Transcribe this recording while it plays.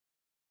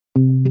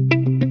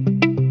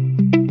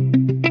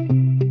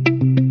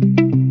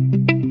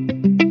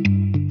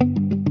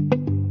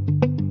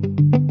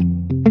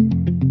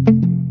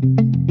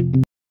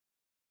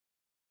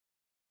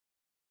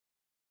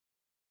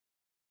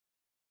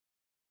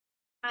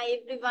Hi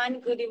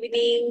everyone, good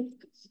evening.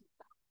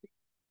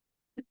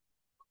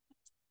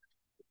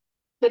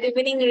 Good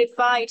evening,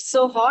 Rifa. It's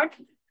so hot.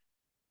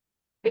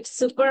 It's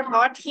super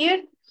hot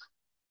here.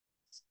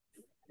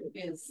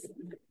 Yes.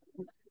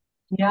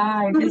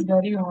 Yeah, it is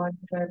very hot.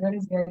 Weather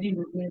is very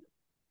good.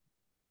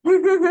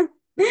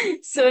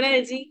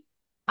 Sonal जी,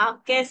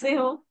 आप कैसे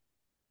हो?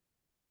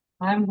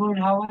 I am good.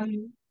 How are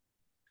you?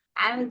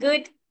 I'm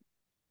good.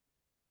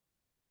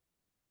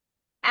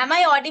 Am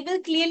I audible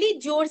clearly?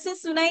 जोर से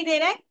सुनाई दे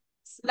रहा है?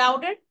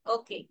 Louder?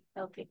 Okay,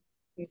 okay.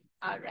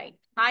 All right.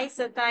 Hi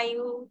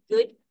सतायु.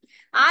 Good.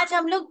 आज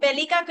हम लोग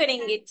बेली का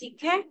करेंगे,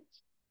 ठीक है?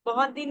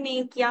 बहुत दिन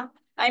नहीं किया.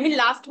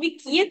 लास्ट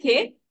वीक किए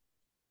थे.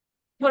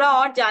 थोड़ा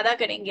और ज्यादा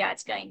करेंगे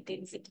आज का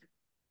intensity.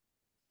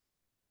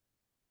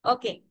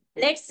 Okay,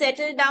 let's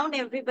settle down,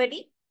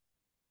 everybody.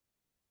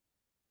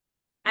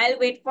 I'll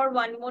wait for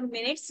 1 more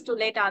minute to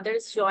let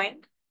others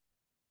join.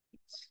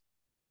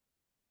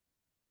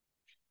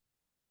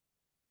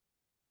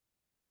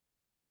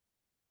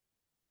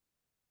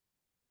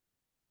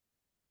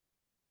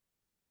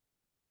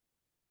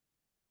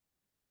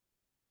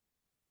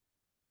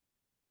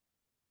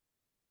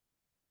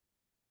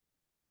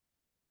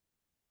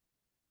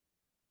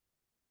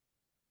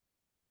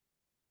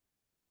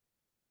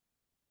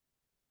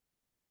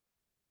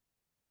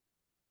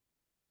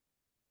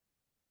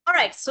 All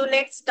right, so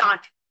let's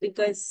start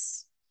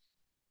because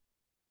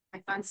I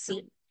can't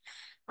see.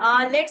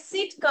 Let's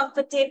sit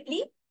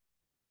comfortably,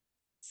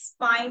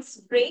 spine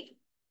straight,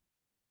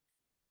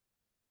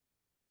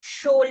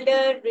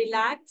 shoulder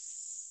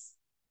relax.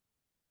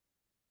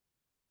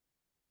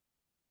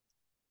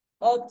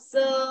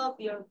 Observe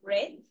your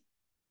breath.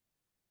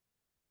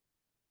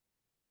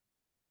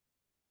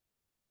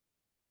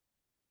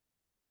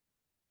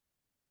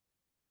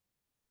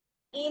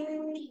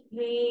 Inhale,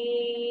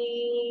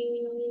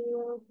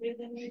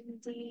 breathing in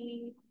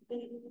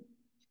deeply.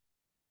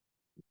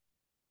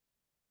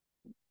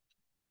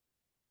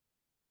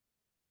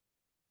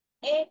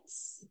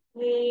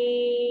 Exhale,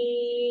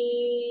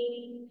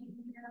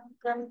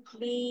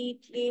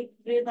 completely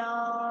breathe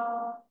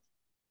out.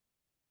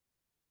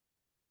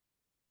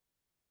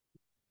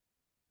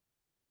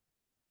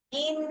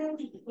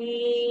 Inhale,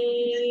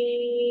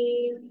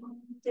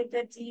 take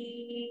a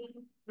deep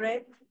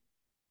breath.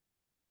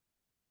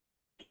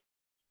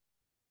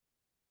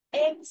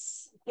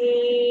 Exhale,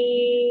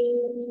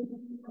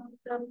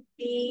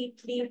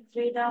 completely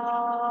breathe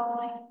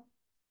out.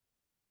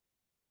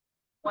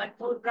 One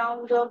more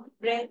round of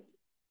breath.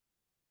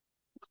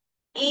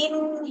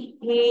 Inhale,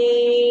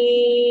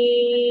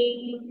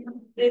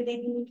 breathe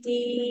in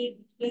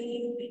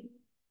deeply.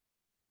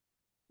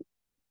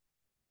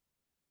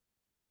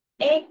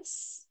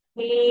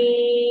 Exhale,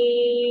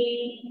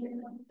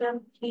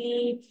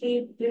 completely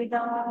breathe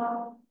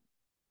out.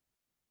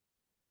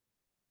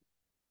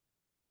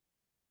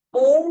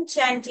 Om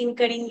chanting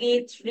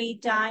करेंगे 3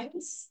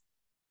 times.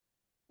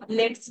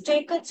 Let's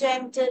take a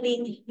gentle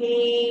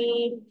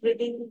inhale,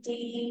 breathing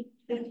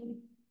deeply.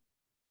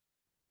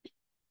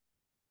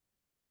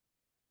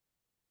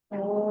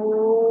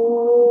 Om.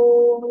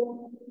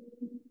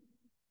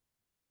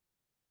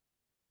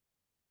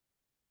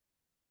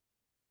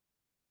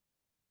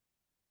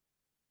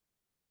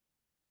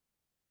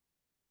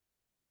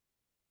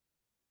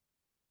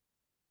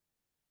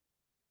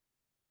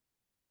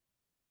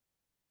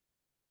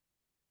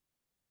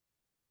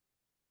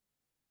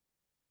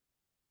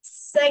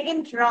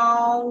 Second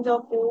round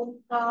of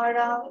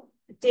Omkara.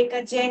 Take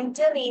a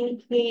gentle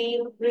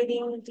inhale,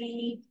 breathing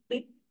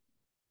deeply.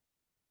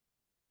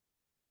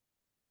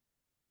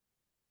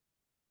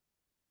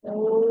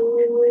 Om.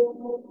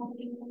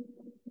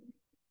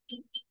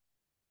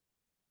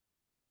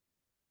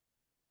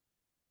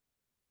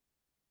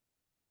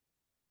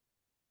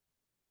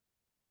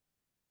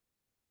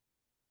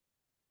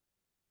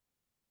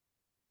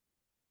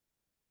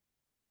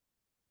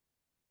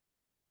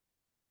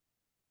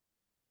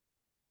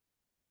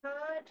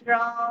 Third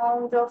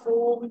round of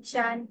Om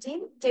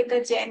chanting. Take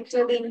a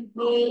gentle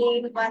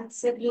inhale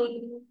once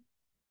again.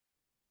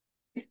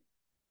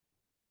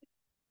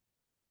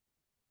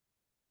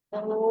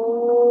 Om.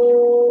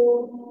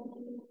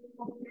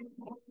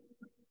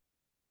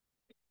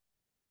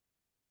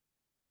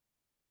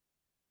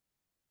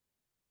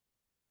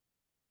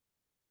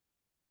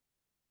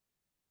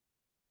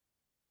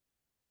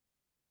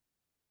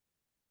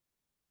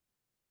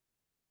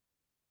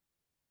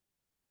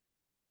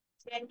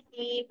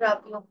 Gently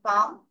rub your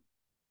palm.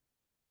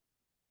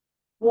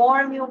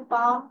 Warm your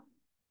palm.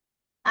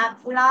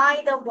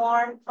 Apply the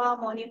warm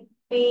palm on your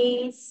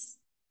face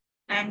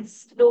and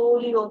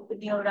slowly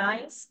open your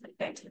eyes. Look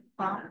at your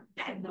palm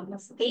and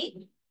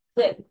namaste.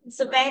 Good.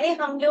 So पहले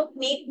हम लोग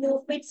neck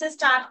movement से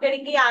start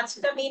करेंगे. आज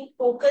का main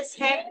focus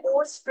है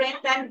core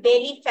strength and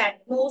belly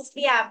fat.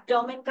 Mostly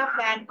abdomen का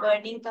fat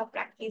burning का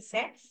प्रैक्टिस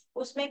है.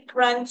 उसमें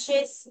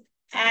crunches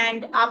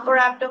and upper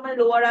abdomen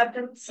lower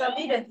abdomen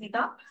सभी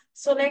रहेगा.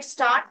 So let's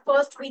start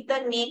first with the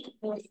neck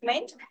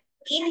movement.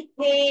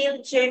 Inhale,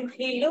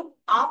 gently look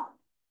up.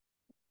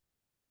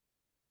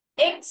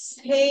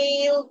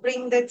 Exhale,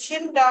 bring the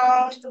chin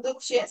down to the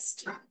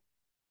chest.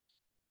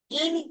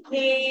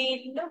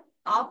 Inhale,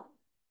 up.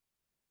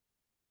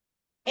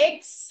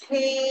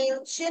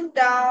 Exhale, chin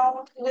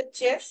down to the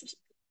chest.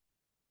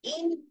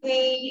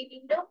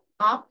 Inhale,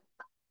 up.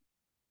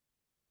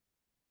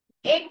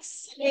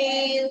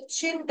 Exhale,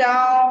 chin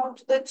down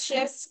to the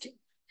chest.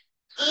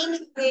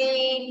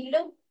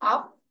 Inhale,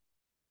 up.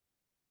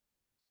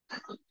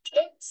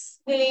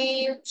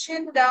 Exhale,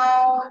 chin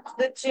down to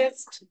the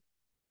chest.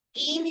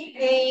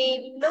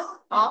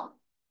 Inhale, up.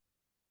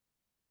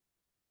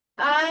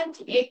 And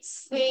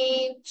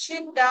exhale,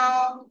 chin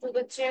down to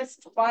the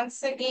chest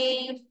once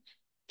again.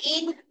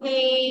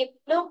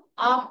 Inhale,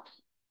 up.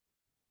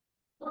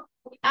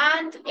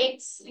 And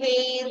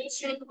exhale,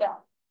 chin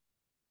down.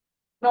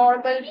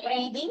 Normal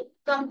breathing,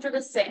 come to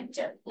the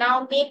center.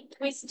 Now make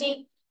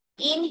twisting.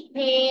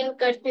 Inhale,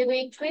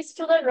 cultivate, twist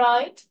to the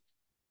right.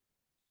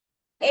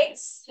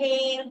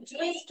 Exhale,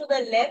 twist to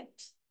the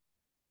left.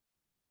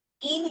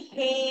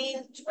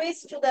 Inhale,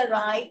 twist to the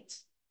right.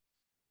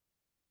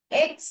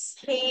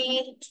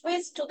 Exhale,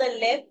 twist to the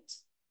left.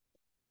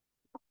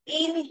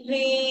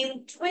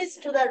 Inhale,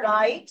 twist to the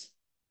right.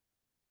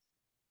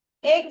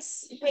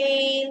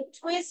 Exhale,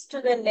 twist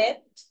to the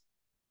left.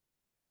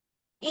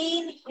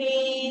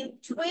 Inhale,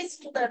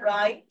 twist to the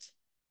right.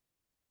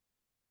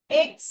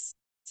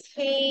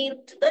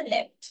 Exhale to the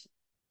left.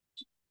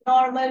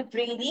 Normal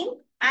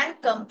breathing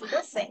and come to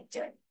the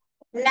center.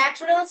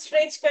 Lateral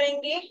stretch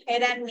करेंगे,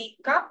 head and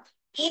neck का.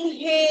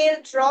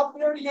 Inhale, drop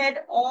your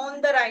head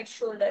on the right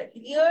shoulder.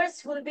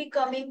 Ears will be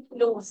coming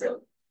closer.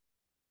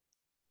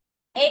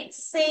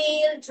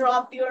 Exhale,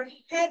 drop your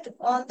head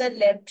on the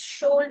left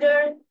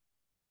shoulder.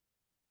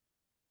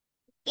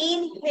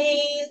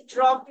 Inhale,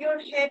 drop your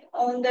head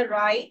on the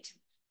right.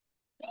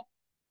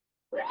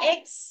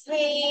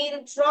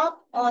 Exhale,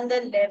 drop on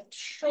the left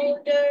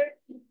shoulder.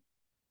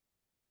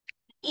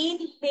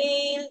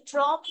 Inhale,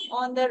 drop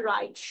on the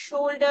right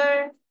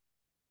shoulder.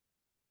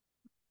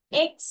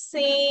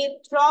 Exhale,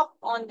 drop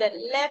on the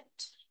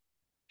left.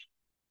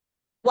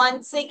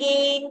 Once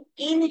again,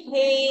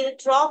 inhale,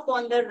 drop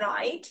on the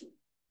right.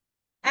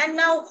 And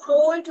now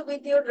hold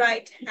with your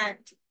right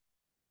hand.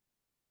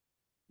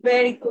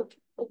 Very good.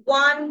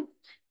 1,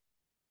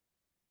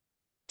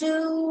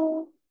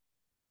 2,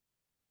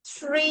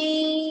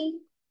 3,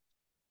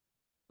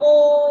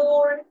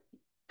 4,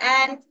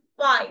 and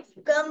 5.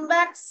 Come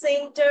back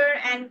center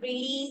and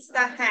release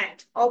the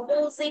hand.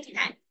 Opposite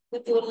hand.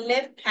 With your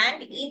left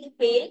hand,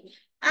 inhale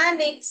and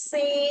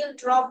exhale.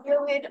 Drop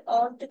your head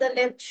onto the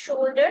left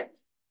shoulder.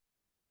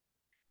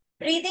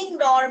 Breathing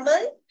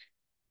normal.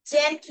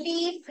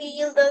 Gently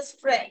feel the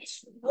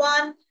stretch.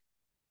 1,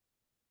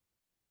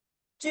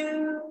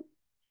 2,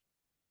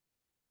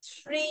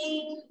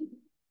 3,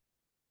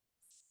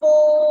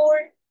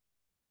 4,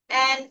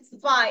 and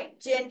 5.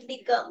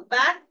 Gently come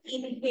back.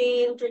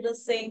 Inhale to the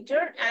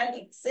center and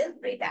exhale.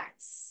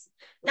 Relax.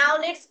 Now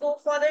let's go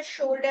for the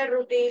shoulder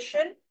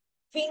rotation.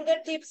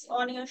 Fingertips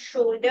on your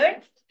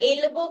shoulder.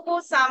 Elbow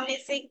को सामने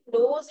से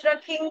close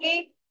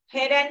रखेंगे.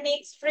 Head and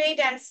neck straight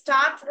and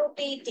start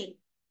rotating.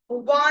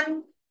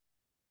 1,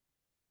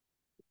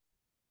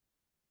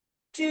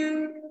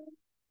 2,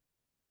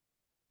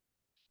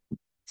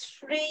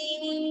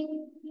 3,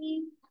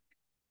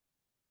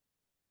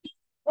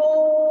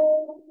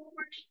 4,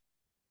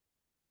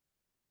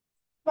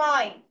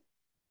 5.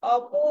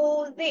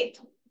 Opposite.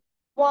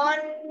 1,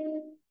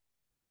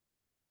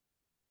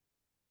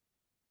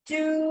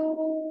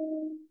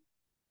 2,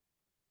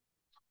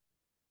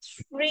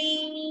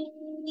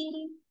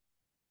 3,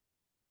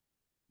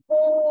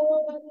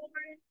 4,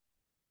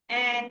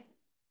 and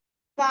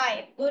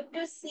 5. Good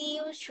to see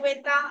you,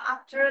 Shweta,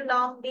 after a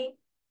long day.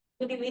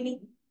 Good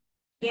evening.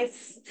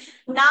 Yes.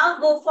 Now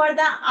go for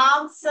the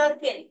arm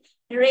circle.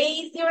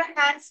 Raise your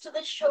hands to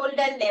the shoulder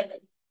level.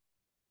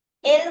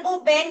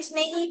 Elbow bent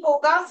nahi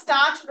hoga.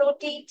 Start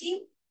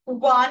rotating.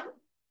 1.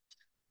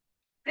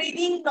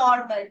 Breathing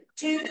normal.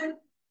 2,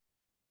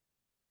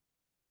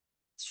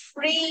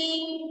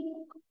 3,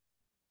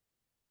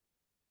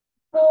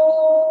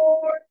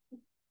 4,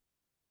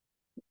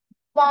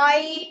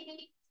 5,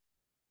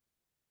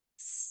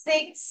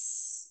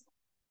 6,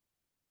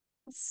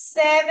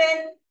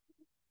 7,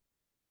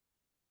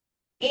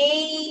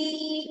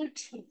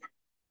 8,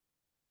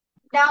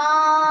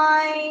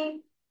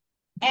 9,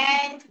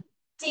 and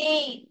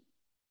 10.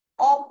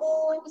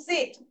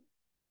 Opposite.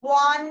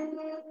 1,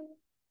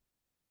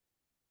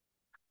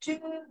 2,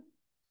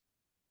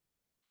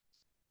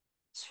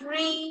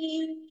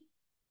 3,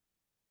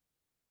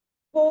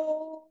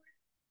 4,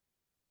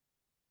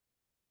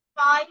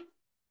 5,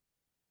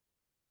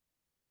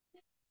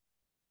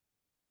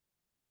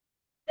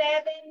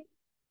 7,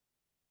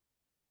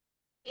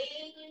 8,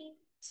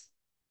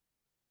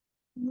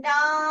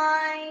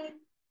 9,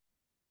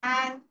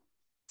 and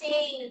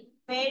 10.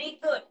 Very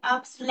good.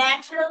 Up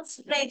lateral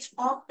stretch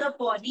of the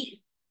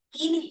body.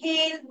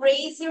 Inhale,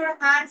 raise your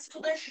hands to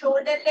the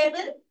shoulder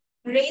level.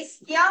 Raise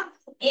kiya.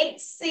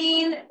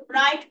 Exhale,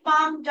 right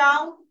palm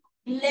down.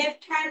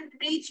 Left hand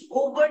reach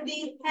over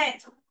the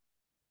head.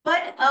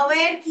 but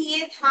aware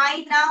किए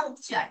Thai ना उठ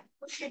जाए.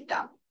 Push it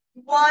down.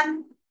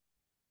 1,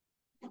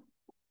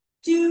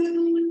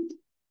 2,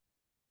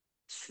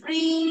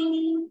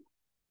 3,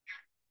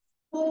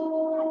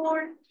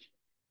 4,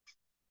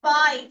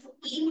 5.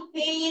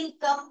 Inhale,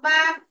 come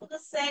back to the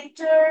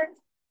center.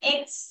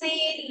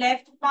 Exhale,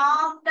 left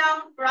palm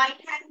down,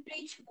 right hand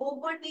reach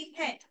over the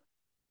head.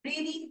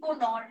 Breathing को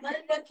normal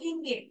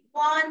रखेंगे.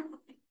 1,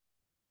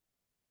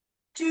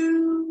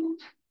 2,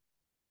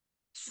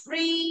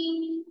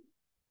 3,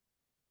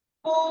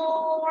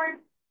 4,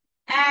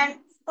 and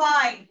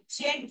 5.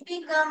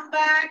 Gently come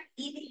back.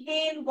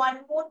 Inhale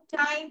one more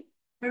time.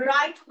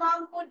 Right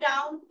palm को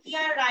down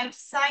किया right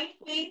side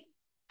पे.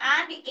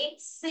 And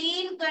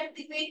exhale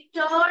करते हुए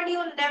turn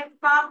your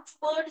left palm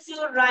towards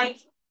your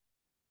right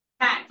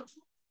hand.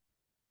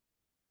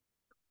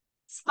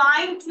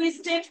 Spine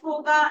twisted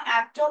होगा,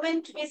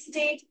 abdomen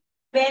twisted,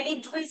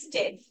 belly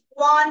twisted.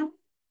 1.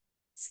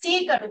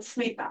 Stay करो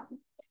Shweta.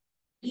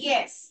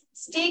 Yes,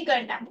 stay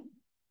करना है.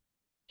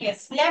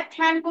 Yes, left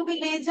hand को भी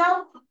ले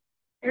जाओ.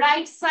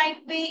 Right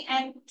side पे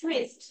and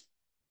twist.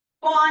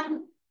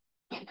 1,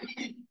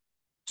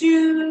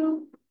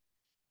 2,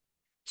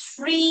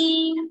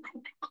 3,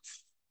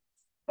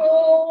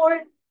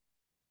 4,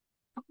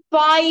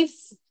 5,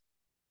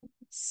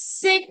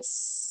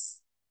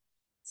 6,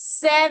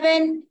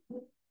 7,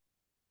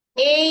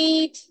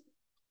 8,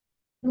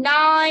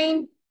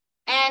 9,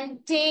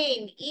 and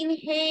 10.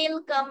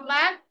 Inhale, come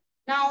back.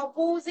 Now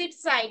opposite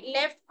side.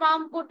 Left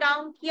palm को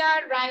down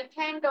किया, right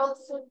hand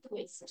also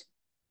twist.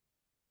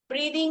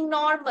 Breathing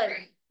normal.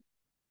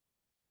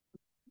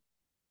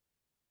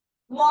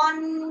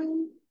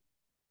 1,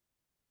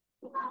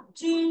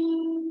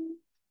 2,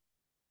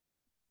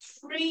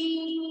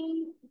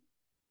 3,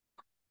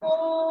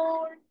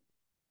 4,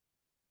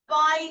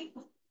 5,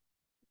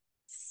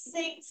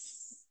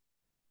 6,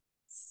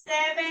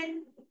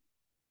 7,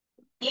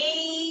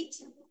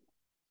 8,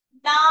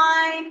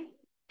 9,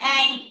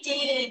 and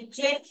 10.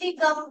 Gently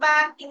come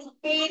back.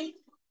 Inhale,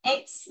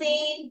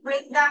 exhale,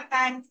 bring the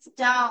hands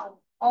down.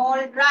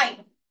 All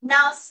right.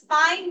 Now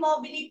spine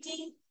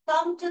mobility.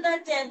 Come to the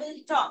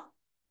tabletop.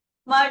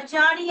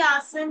 Marjani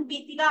Asana,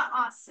 Bitila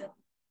Asana.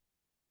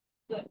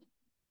 Good.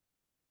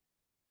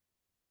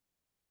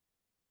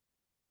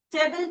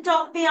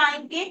 Tabletop पे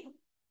आएंगे.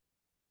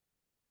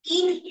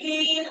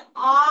 Inhale,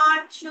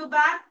 arch your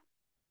back,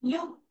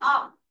 look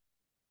up.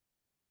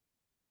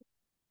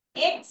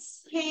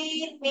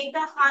 Exhale, make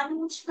a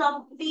hunch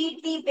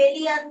completely,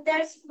 belly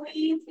under,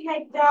 squeeze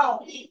head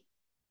down.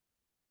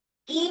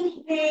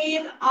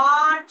 Inhale,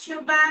 arch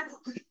your back,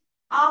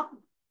 up.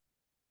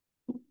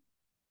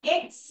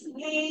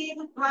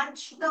 Exhale,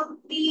 hunch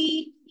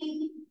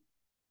completely.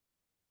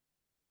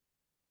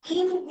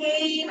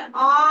 Inhale,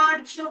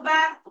 arch your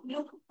back,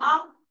 look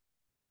up.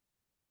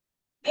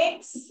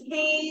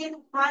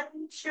 Exhale,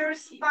 hunch your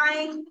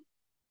spine.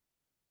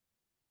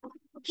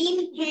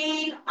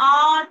 Inhale,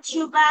 arch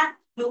your back,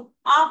 look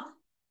up.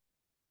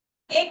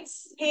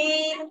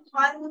 Exhale,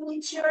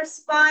 hunch your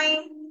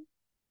spine.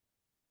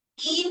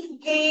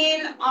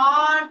 Inhale,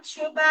 arch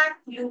your back,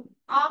 look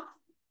up.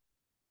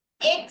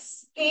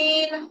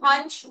 Exhale,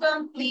 hunch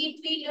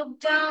completely, look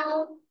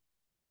down.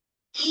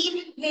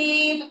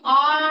 Inhale,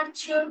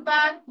 arch your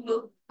back,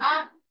 look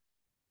up.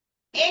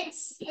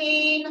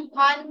 Exhale,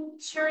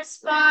 hunch your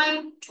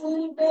spine.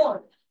 2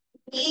 more.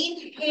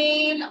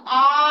 Inhale,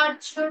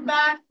 arch your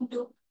back,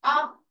 look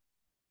up.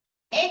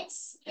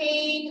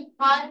 Exhale,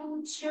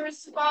 hunch your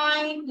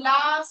spine.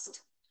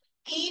 Last.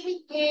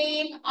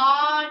 Inhale,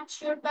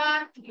 arch your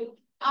back, look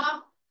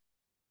up.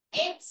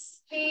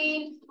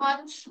 Exhale,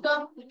 hunch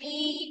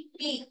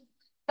completely.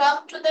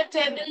 Come to the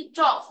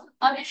tabletop.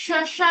 अब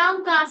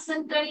शशांक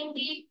आसन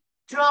करेंगे.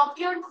 Drop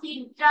your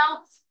feet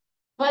down.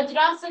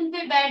 Vajrasana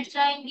पे बैठ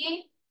जाएंगे.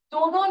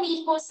 दोनों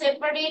नी को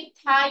separate,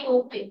 thigh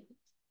open.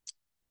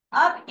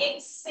 अब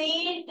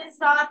Excel के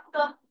साथ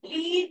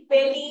कंप्लीट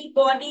बेली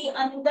बॉडी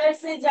अंदर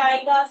से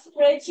जाएगा.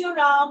 Stretch your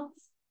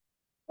arms,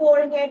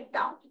 forehead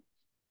down.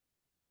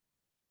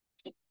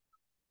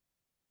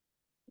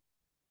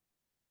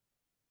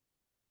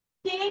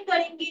 Stay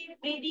करेंगे.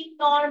 Breathing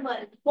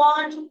normal.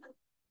 1,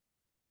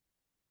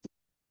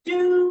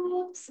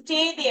 2,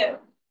 stay there.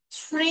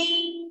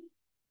 3,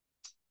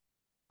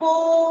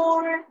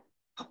 4,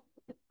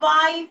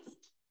 5,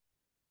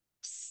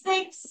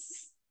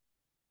 6,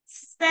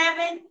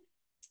 7,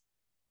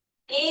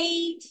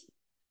 8,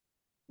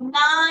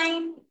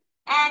 9,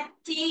 and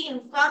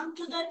 10. Come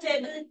to the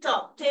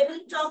tabletop.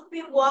 Tabletop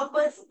पे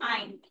वापस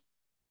आएंगे.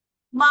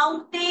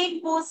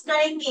 Mountain pose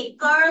करेंगे.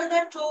 Curl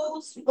the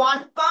toes.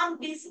 1 palm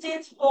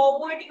distance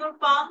forward your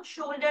palm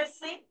shoulder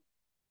से.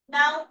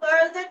 Now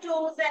curl the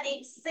toes and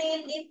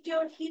exhale. Lift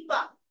your hip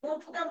up. Go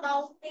to the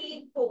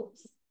mountain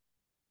pose.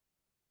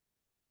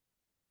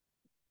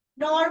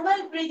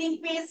 Normal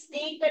breathing pace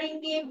stay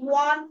करेंगे.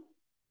 1,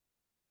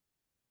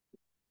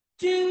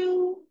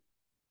 2,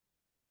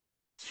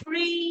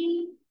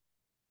 3,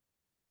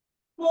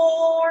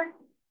 4,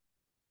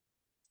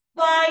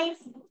 5,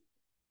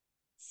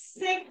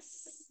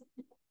 6,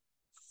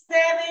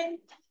 7,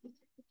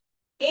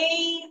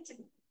 8,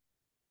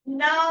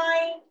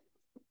 9,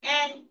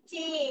 and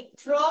 10.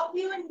 Drop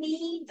your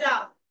knee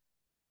down.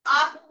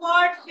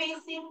 Upward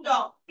facing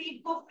dog.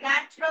 Feet को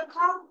flat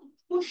रखा.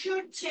 Push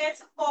your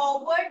chest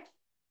forward.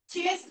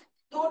 Chest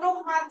दोनों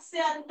हाथ से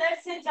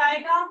अंदर से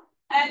जाएगा.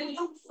 And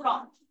look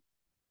front.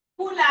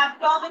 Full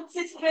abdomen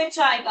से stretch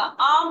आएगा.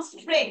 Arms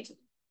straight.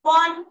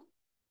 1,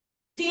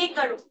 take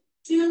करो.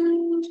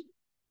 2,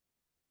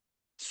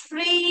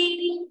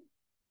 3,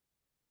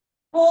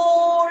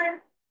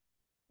 4,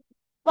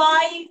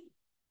 5,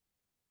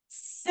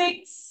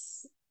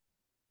 6,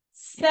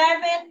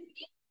 7,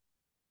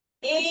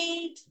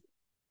 8,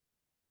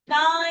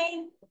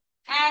 9,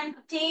 and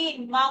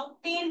 10.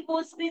 Mountain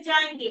pose पे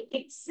जाएंगे.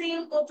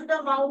 Exhale, go to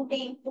the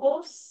mountain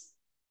pose.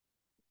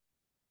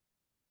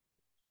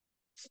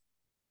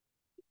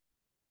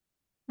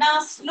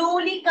 Now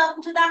slowly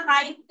come to the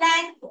high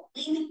plank.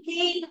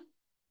 Inhale,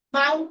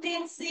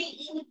 mountain से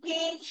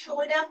inhale,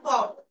 shoulder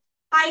forward.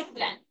 High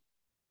plank.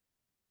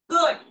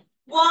 Good.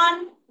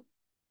 1,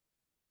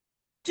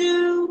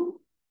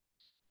 2,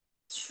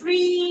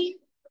 3,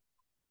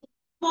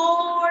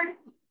 4,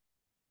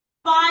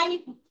 5,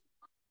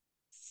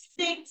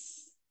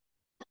 6,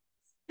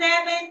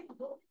 7,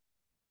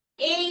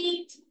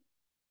 8,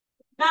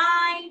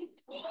 9,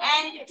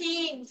 and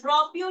 10.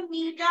 Drop your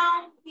knee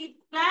down, feet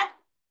flat.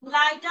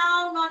 Lie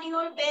down on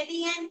your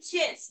belly and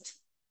chest.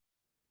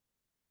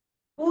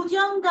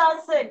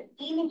 Bhujangasana.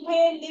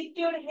 Inhale, lift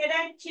your head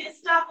and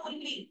chest up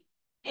only.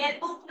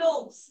 Elbow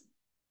close.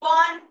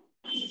 1,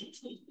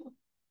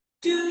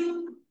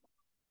 2,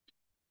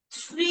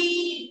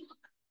 3,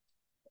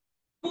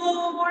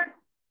 4,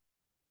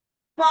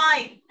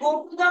 5.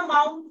 Go to the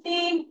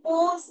mountain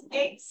pose.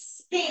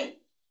 Exhale.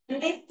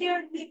 Lift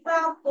your hip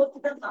up. Go to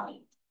the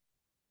mountain.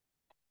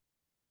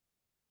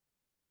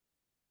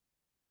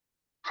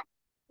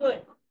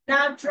 Good.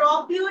 Now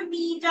drop your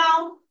knee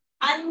down.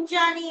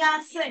 Anjani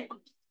Asana.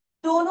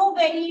 दोनों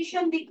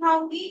variation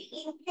दिखाऊंगी.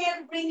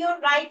 Inhale, bring your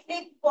right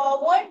leg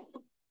forward.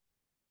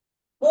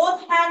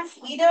 Both hands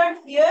either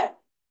here.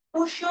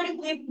 Push your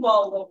hip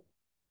forward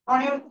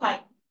on your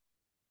thigh.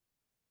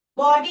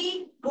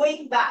 Body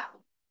going back.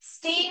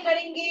 Stay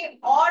करेंगे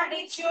और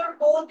reach your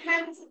both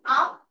hands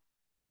up.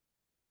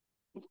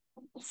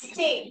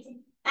 Stay.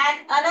 And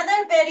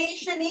another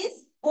variation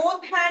is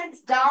both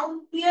hands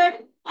down here.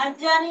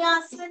 Anjani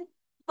Asana.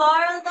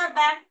 Curl the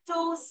back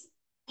toes.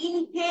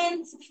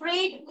 Inhale,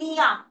 straight knee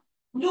up.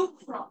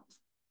 Look front.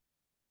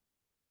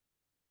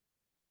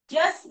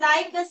 Just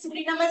like the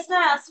सूर्य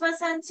नमस्कार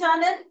आश्वासन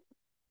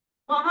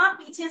वहां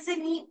पीछे से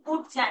नी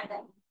उठ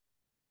जाएगा.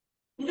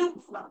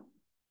 Look front.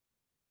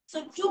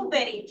 So 2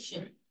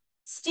 variation.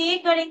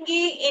 Stay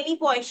करेंगे any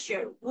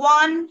posture.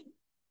 1,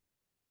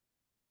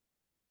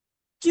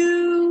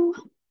 2,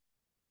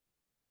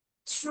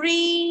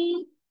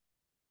 3,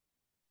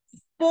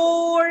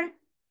 4.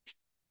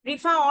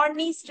 रिफा और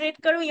नी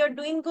straight करो. You're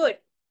doing good.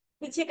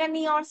 पीछे का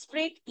नी और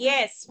straight.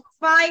 Yes.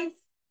 5,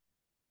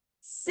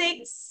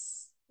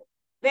 6.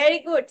 Very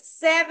good.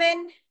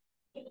 7,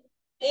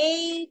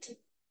 8,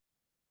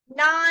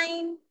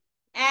 9,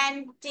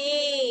 and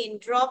 10.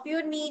 Drop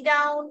your knee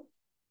down.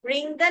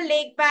 Bring the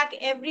leg back,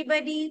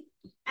 everybody.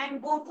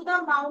 And go to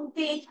the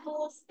mountain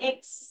pose.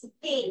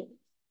 Exhale.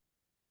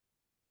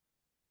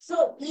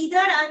 So either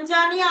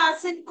Anjani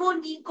Asana को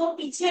नी को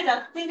पीछे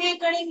रखते हुए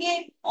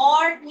करेंगे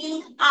or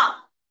knee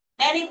up.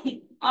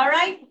 Anything.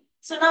 Alright.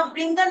 So now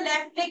bring the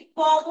left leg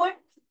forward.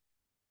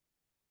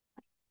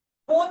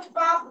 Both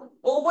palms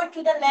over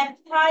to the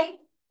left thigh.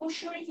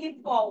 Push your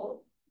hip forward.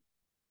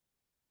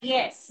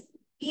 Yes.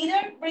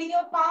 Either bring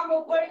your palm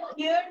over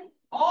here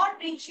or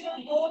reach your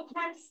both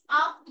hands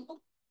up.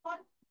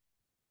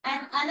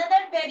 And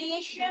another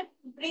variation,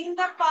 bring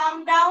the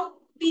palm down.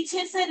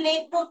 पीछे से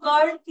leg को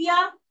curl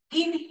किया.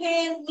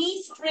 Inhale,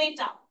 knee straight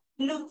up.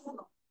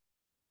 Look.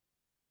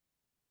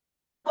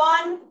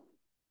 1,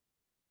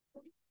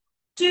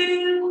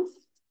 2,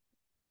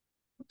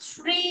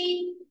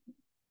 3,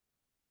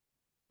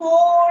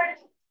 4,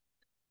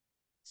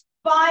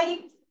 5,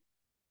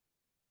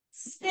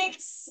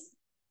 6,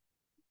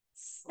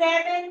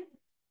 7,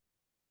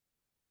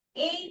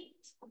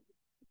 8,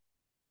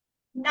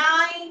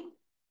 9,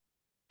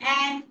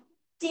 and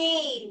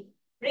 10.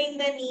 Bring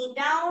the knee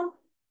down.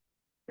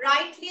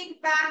 Right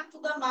leg back to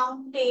the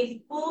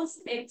mountain pose.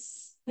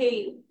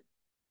 Exhale.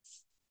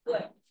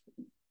 Good.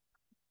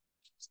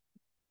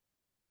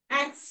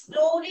 And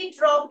slowly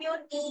drop your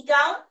knee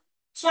down.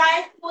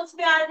 Child pose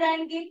पे आ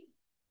जाएंगे.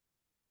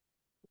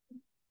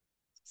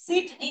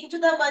 Sit into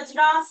the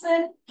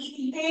Vajrasana.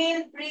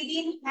 Inhale, breathe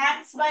in,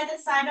 hands by the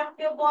side of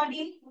your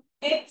body.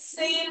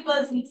 Exhale,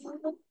 release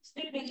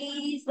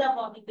the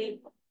body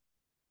weight.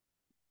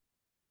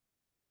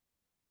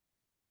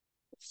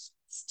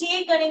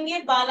 Stay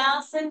करेंगे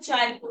बालासन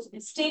child pose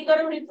में. Stay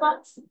करो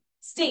रिफा.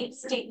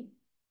 Stay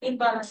in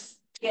balance.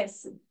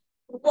 Yes.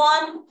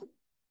 1,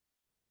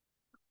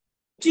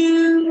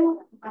 2,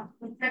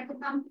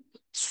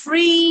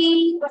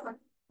 3,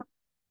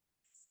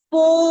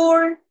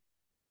 4,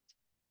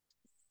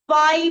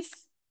 5,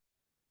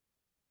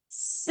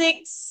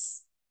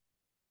 6,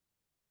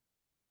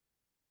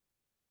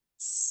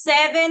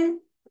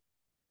 7,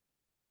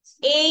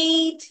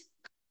 8,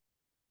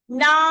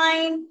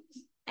 9,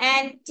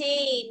 and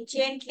 10.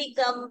 Gently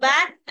come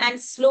back and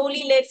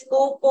slowly let's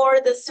go for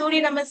the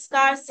Surya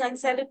Namaskar Sun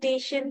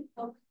Salutation.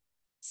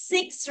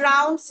 6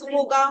 rounds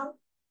voga.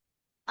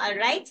 All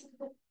right.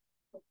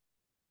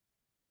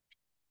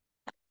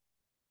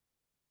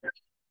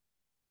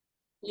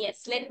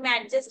 Yes, let me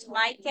adjust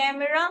my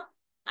camera.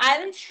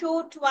 I will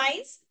show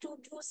twice, two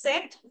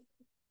set.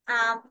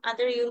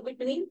 Other you'll be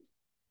doing.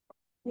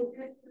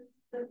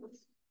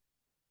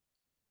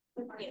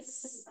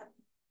 Yes.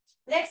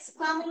 Let's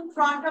come in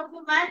front of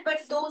the mat,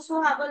 but those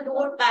who have a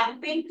lower back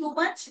pain too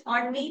much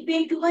or knee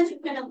pain too much, you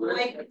can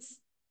avoid this.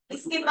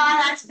 इसके बाद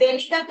आज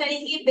belly का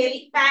करेंगे,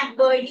 belly fat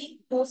burning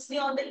mostly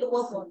on the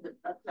lower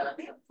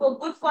body. So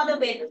good for the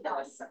belly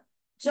also.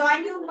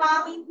 Join your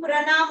palm in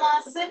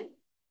Pranayama.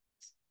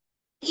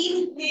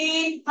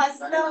 Inhale,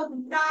 Hasta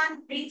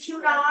Uttan, reach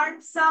your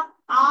arms up,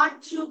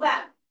 arch your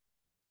back.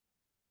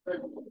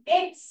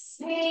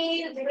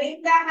 Exhale,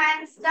 bring the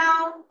hands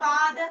down,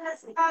 Pada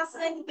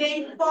Hastasana,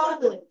 bend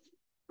forward.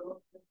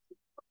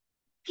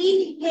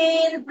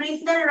 Inhale,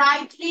 bring the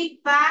right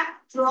leg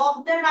back,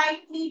 drop the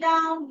right knee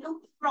down,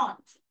 look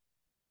front.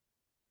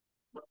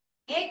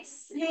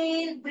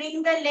 Exhale,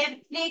 bring the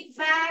left leg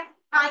back,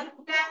 high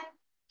back,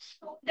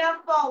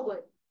 shoulder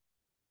forward.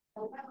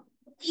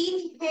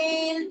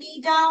 Inhale, knee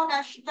down,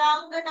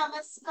 Ashtanga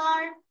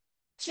Namaskar,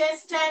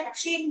 chest and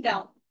chin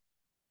down.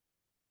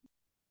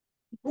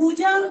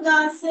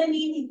 Bhujangasana,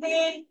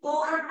 inhale,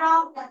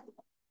 Cobra.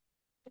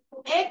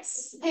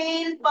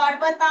 Exhale,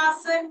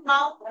 Parvatasana,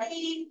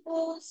 mountain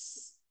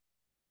pose.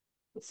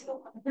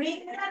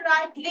 Bring the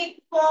right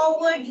leg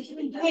forward,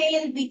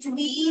 inhale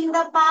between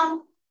the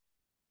palm.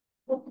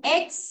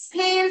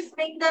 Exhale,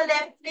 bring the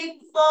left leg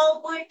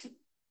forward.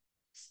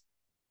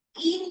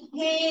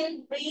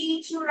 Inhale,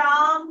 reach your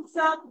arms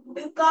up,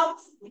 look up.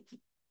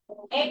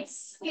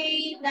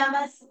 Exhale,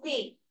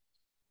 namaste.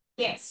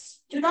 Yes,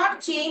 do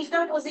not change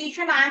the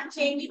position. I am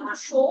changing to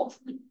show.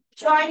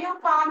 Join your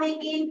palm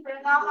again,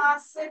 Pranayama.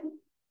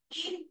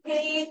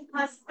 Inhale,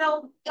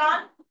 Hasta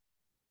Uttan.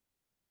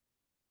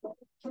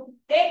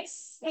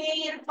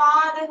 Exhale,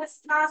 Pada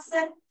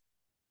Hastasana.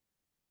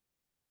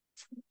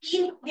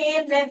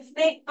 Inhale, left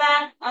leg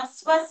back,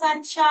 Asva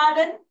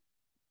Sanchalan.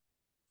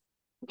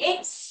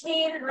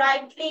 Exhale,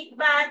 right leg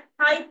back,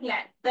 high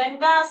plank,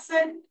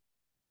 Dandasana.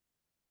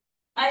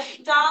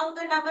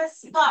 Ashtanga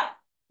Namaskar.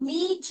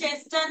 Knee,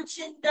 chest and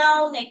chin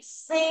down.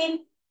 Exhale.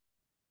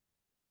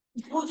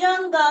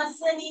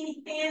 Bhujangasana,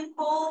 inhale,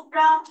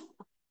 Cobra.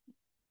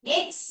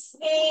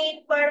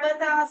 Exhale,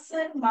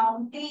 Parvatasana,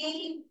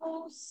 mountain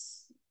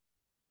pose.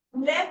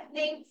 Left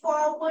leg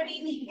forward,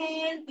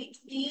 inhale,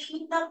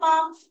 between the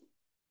palms.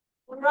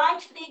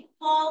 Right leg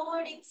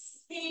forward,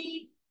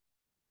 exhale.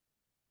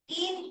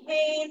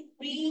 Inhale,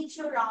 reach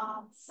your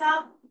arms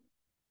up.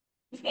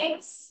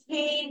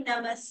 Exhale,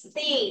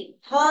 namaste.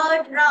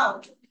 Third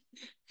round.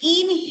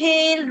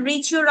 Inhale,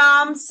 reach your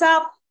arms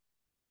up.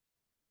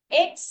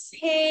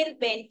 Exhale,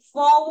 bend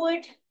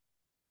forward.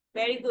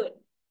 Very good.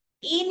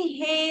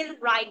 Inhale,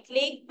 right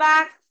leg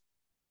back.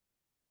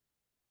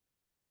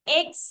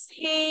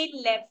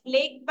 Exhale, left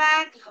leg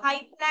back,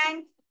 high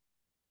plank.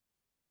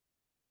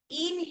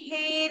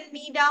 Inhale,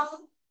 knee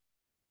down.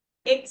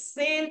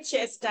 Exhale,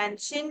 chest and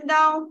chin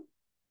down.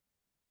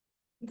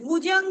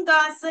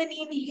 Bhujangasana,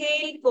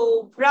 inhale,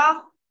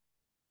 Cobra.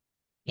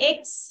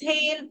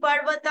 Exhale,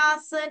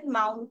 Parvatasana,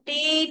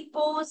 mountain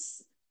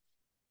pose.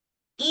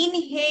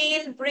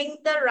 Inhale, bring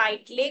the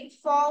right leg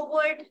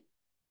forward.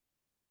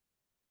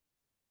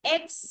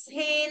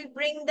 Exhale,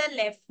 bring the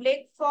left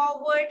leg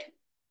forward.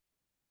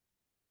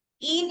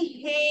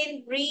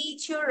 Inhale,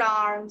 reach your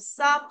arms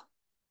up.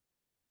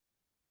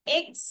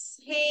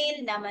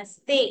 Exhale,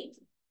 namaste.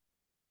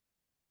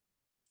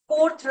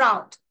 Fourth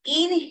round.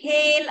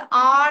 Inhale,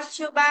 arch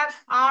your back,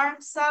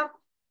 arms up.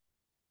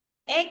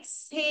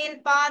 Exhale,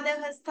 Pada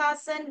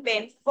Hastasana,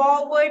 bend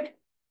forward.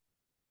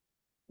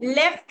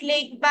 Left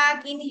leg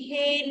back,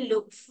 inhale,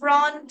 look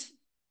front.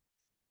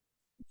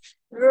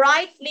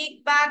 Right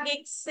leg back,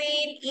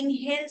 exhale,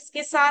 inhales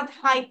के साथ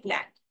high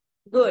plank.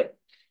 Good.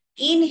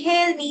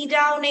 Inhale, knee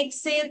down,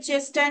 exhale,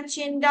 chest and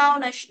chin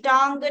down,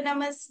 Ashtanga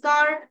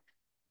Namaskar.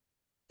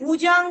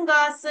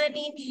 Bhujangasana,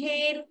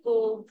 inhale,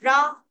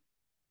 Cobra.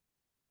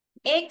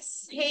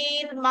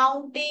 Exhale,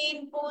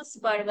 mountain pose,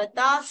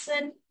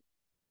 Parvatasana.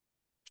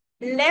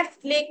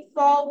 Left leg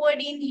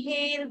forward,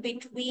 inhale,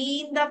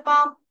 between the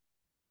palm.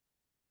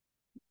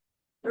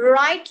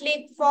 Right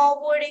leg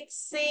forward,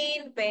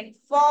 exhale, bend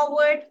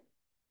forward.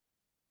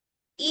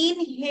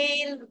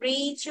 Inhale,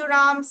 reach your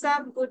arms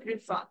up, good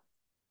Rifa.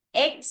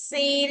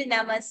 Exhale,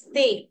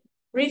 namaste.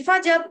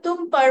 Rifa, जब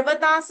तुम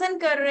पर्वतासन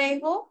कर रहे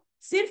हो,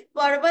 सिर्फ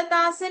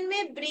पर्वतासन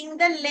में bring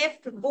the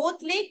left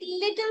both leg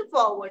little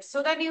forward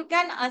so that you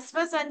can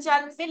asva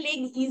sanchalan में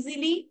leg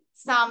easily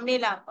सामने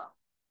ला पाओ.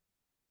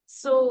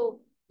 So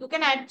you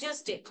can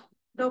adjust it,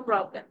 no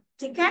problem.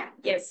 ठीक है?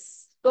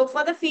 Yes. Go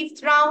for the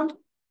fifth round.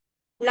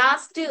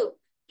 Last two.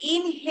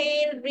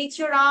 Inhale, reach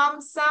your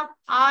arms up,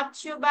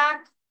 arch your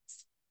back.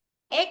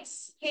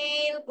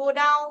 Exhale, go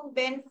down,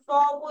 bend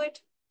forward.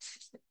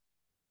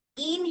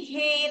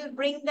 Inhale,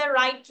 bring the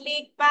right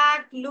leg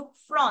back, look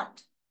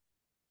front.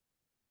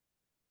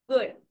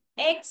 Good.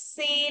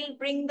 Exhale,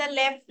 bring the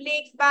left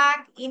leg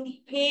back.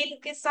 Inhale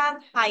के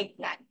साथ high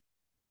plank.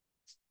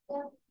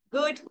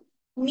 Good.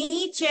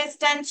 Knee,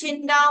 chest and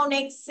chin down.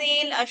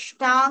 Exhale,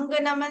 Ashtanga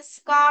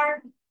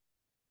Namaskar.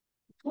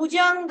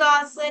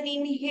 Bhujangasana,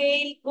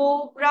 inhale,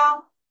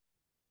 Cobra.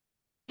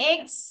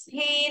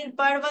 Exhale,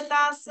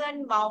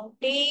 Parvatasana,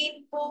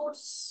 mountain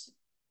pose.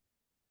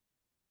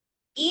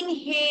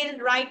 Inhale,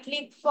 right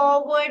leg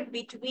forward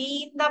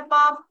between the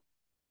palm.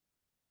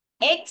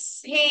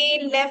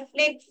 Exhale, left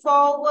leg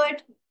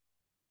forward.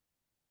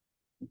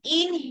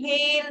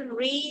 Inhale,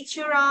 reach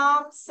your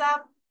arms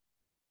up.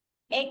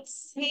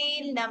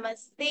 Exhale,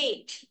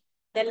 Namaste.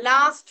 The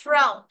last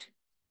round.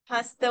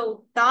 Hasta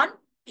Uttan.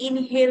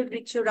 Inhale,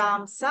 reach your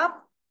arms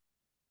up.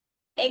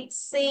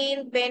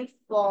 Exhale, bend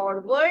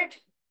forward.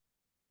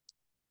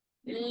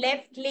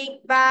 Left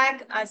leg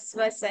back,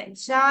 Asva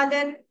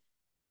Sanchalan.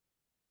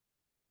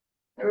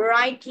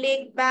 Right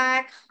leg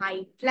back,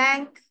 high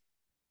plank.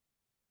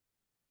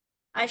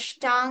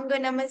 Ashtanga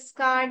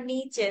Namaskar,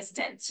 knee, chest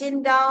and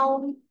chin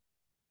down.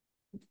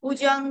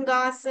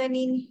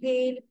 Bhujangasana,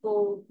 inhale,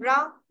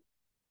 Cobra.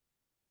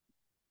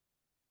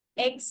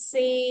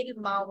 Exhale,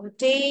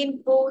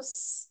 mountain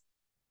pose.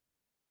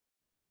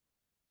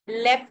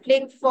 Left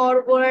leg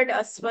forward,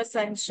 Asva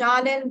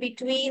Sanchalan,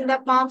 between the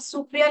palms.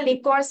 Supriya,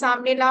 leg और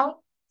सामने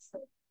लाओ.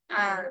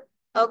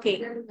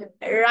 Okay.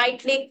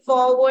 Right leg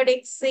forward,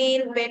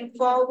 exhale, bend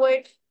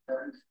forward.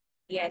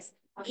 Yes.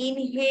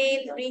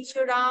 Inhale, reach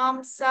your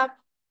arms up.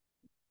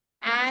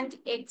 And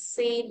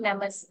exhale,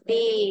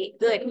 Namaste.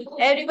 Good.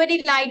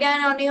 Everybody lie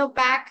down on your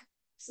back.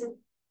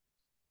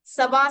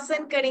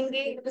 Shavasana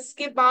करेंगे.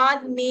 उसके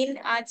बाद main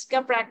आज का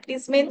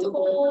practice में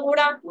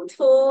थोड़ा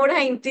थोड़ा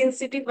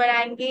इंटेंसिटी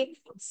बढ़ाएंगे.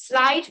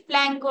 स्लाइड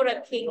प्लैंक को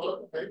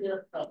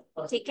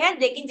रखेंगे. ठीक है.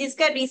 लेकिन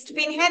जिसका रिस्ट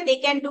पेन है they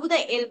can do the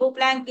elbow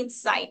Planck in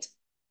side.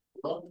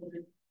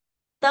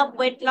 तब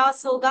वेट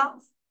लॉस होगा.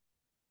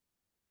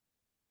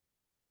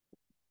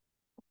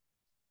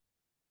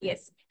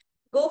 Yes.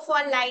 Go for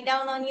lie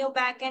down on your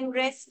back and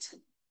rest.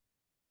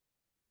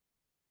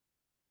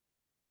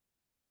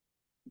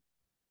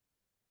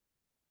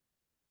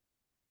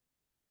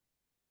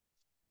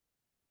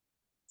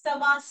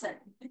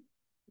 Savasana.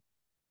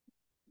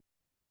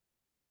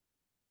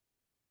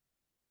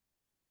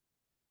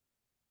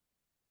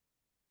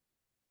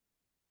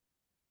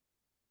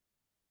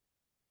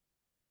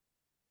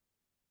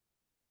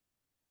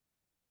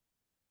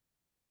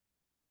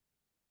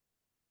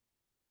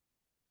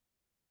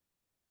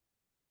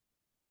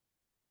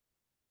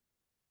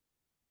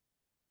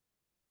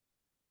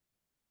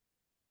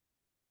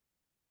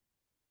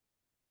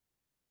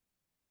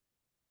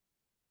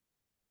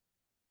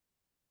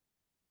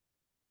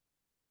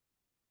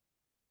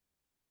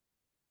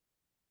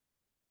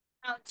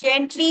 Now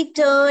gently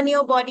turn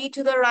your body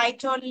to the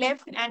right or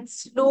left and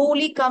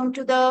slowly come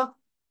to the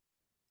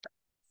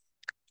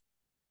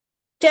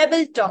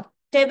table top.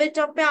 Table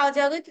top पे आ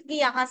जाओगे क्योंकि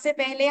यहाँ से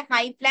पहले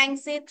high Planck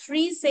से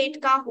 3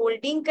 set का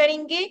holding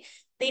करेंगे.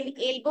 Then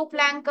elbow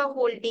Planck का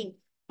holding.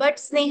 But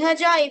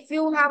Snehaja, if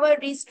you have a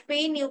wrist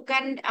pain, you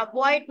can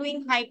avoid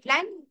doing high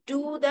plank.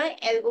 Do the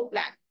elbow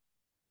plank.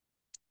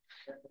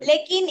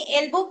 लेकिन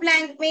एल्बो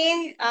प्लैंक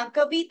में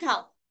कभी था.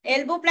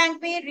 एल्बो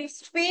प्लैंक में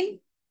रिस्ट पेन,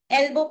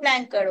 एल्बो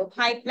प्लैंक करो,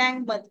 high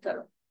Planck मत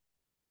करो.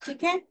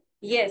 ठीक है.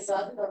 Yes.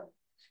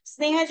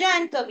 Snehaja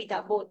and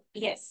Kavita both.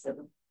 Yes.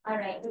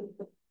 Alright.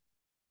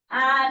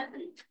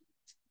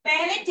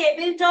 पहले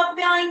टेबल टॉप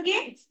पे आएंगे.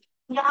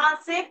 यहां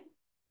से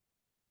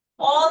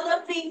all the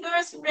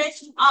fingers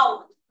stretched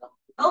out.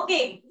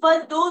 Okay, for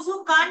those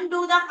who can't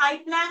do the high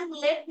plank,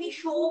 let me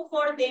show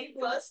for them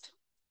first.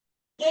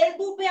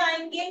 Elbow पे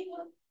आएंगे.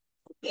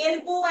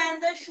 Elbow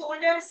and the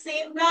shoulder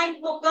same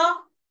line होगा.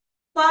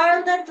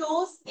 Curl the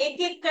toes.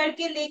 एक एक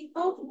करके leg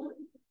को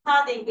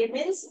उठा देंगे.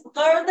 Means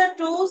curl the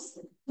toes,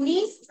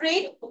 knee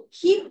straight,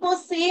 hip को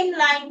same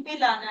line पे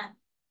लाना है.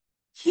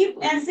 हिप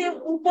ऐसे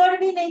ऊपर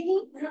भी नहीं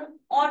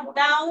और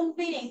डाउन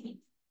भी नहीं.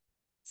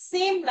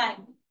 Same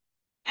line.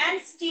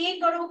 एंड स्टे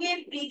करोगे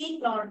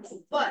ब्रीदिंग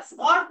नॉर्मल. बस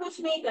और कुछ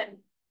नहीं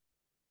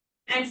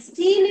करना. And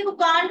still you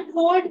can't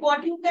hold.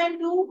 What you can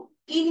do,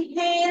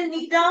 inhale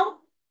knee down.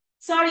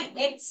 Sorry,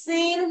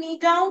 exhale knee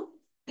down.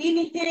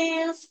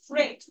 Inhale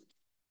straight.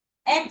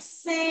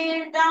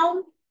 Exhale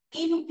down.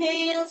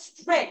 Inhale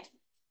straight.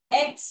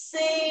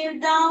 Exhale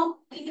down.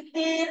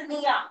 Inhale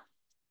knee up.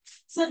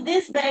 So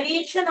this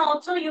variation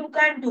also you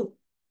can do.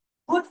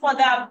 Good for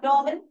the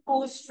abdomen,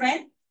 core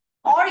strength,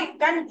 or you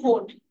can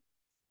hold.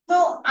 So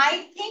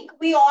I think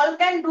we all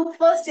can do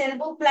first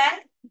elbow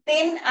plank,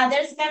 then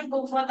others can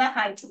go for the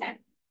high plank.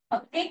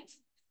 Okay?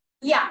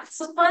 Yeah.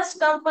 So first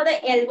come for the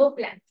elbow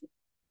plank.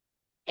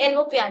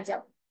 Elbow पे आ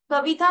जाओ.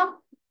 कविता?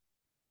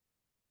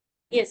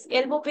 Yes,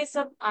 elbow पे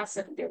सब आ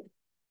सकते हो.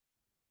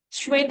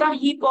 Shweta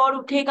hip और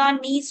उठेगा.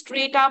 Knee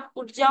straight आप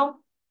उठ जाओ.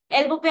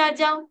 एल्बो पे आ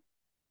जाओ.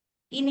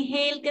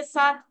 इनहेल के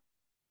साथ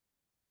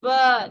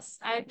बस.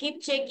 I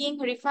keep checking.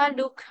 Rifa,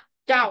 look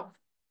down.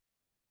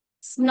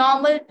 It's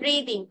normal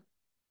breathing.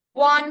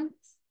 1,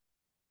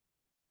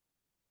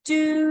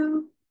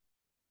 2,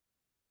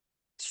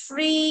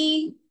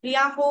 3.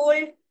 Riya,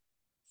 hold.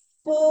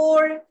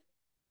 4,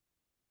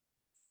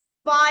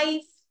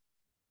 5,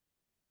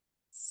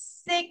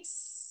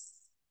 6,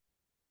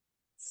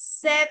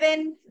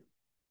 7,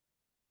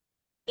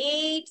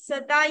 8.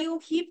 सतायु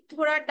hip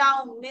थोड़ा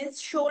डाउन मीन्स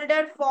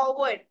शोल्डर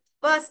फॉरवर्ड.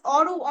 बस.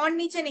 और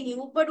नीचे नहीं.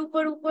 ऊपर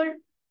ऊपर ऊपर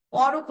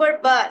और ऊपर.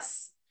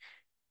 बस.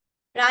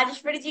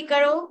 राजेश्वरी जी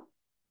करो.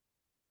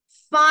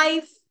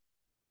 5,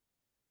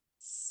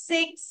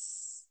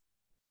 6,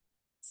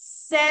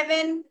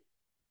 7,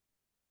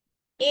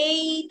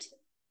 8,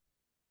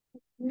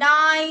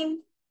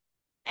 9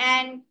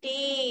 and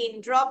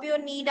 10. Drop your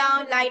knee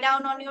down. Lie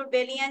down on your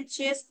belly and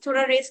chest.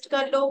 थोड़ा रेस्ट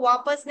कर लो.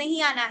 वापस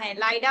नहीं आना है.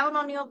 Lie down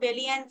on your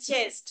belly and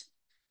chest.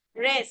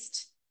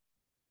 Rest.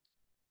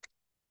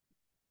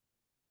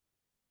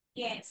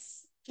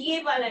 Yes.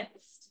 ये वाला.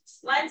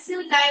 Once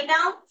you lie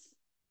down,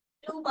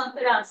 do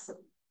Makarasana.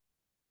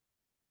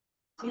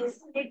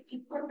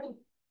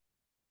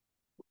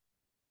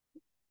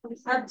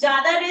 अब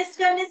ज्यादा रेस्ट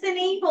करने से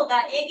नहीं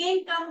होगा.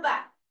 Again come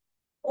back.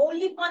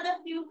 Only for the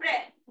few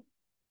breaths.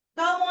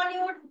 Come on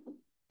your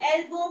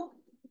elbow.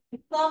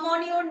 Come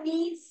on your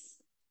knees.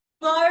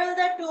 Curl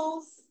the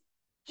toes.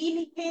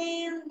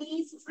 Inhale,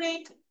 knees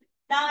straight.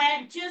 Now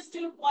adjust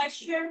your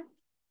posture.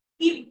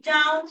 Hip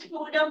down,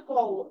 shoulder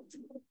forward.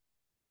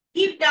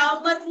 Hip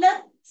down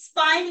मतलब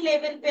spine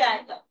level पे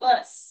आएगा.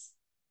 बस.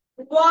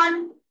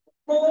 1,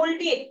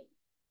 hold it.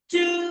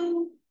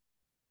 2,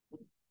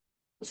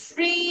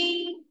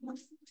 3,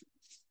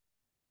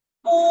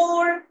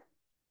 4,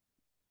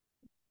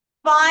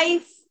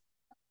 5.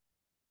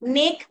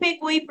 नेक पे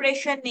कोई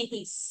pressure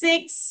नहीं.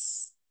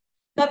 6.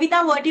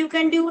 Kavita, what you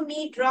can do?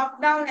 Knee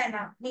drop down and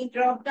up. Knee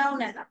drop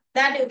down and up.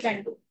 That you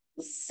can do.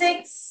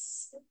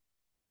 6,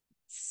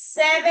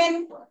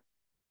 7,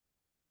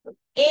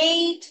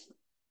 8,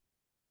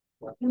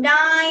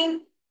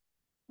 9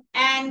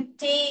 and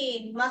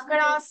 10.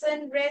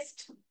 Makarasana.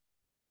 Rest.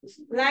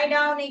 Lie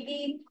down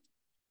again.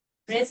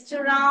 Rest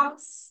your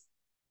arms.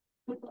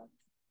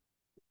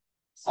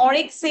 और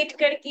एक set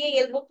करके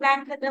elbow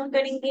Planck खत्म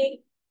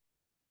करेंगे.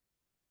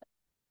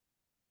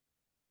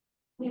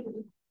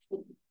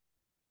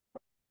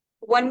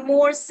 One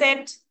more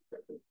set.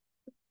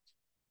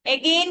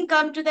 Again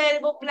come to the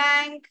elbow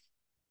plank.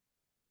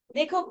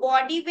 देखो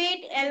body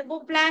weight elbow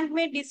Planck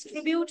में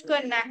distribute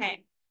करना है.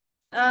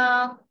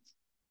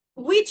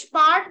 Which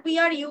part we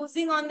are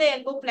using on the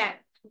elbow plank?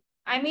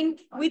 I mean,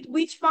 with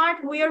which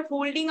part we are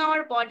holding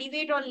our body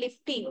weight or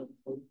lifting?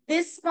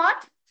 This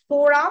part,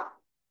 forearm,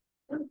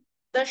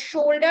 the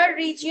shoulder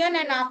region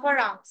and upper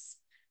arms.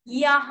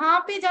 यहाँ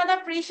पे ज्यादा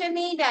pressure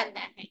नहीं डालना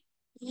है.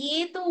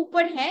 ये तो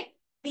ऊपर है.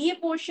 ये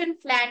पोर्शन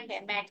फ्लैट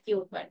है मैट के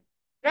ऊपर.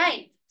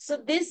 Right. So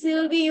this you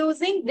will be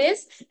using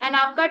this. And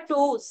आपका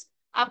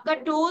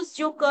टोज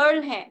जो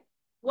कर्ल है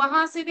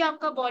वहां से भी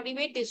आपका बॉडी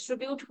वेट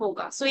डिस्ट्रीब्यूट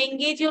होगा. सो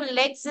engage your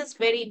legs is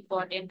very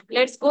important.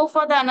 Let's go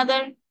for the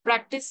another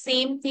practice.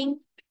 Same thing.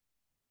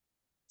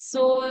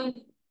 So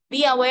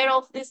be aware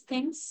of these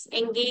things.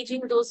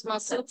 Engaging those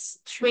muscles.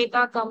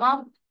 Shweta, come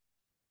up.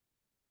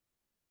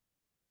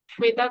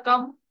 Shweta,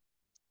 come.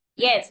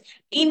 Yes.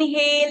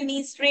 Inhale,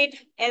 knee straight,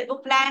 elbow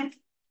plank.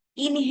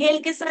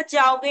 Inhale के साथ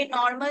जाओगे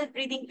normal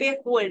breathing पे.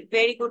 Hold.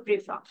 Very good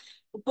रिफा.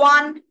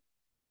 1,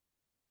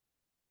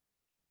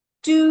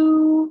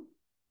 2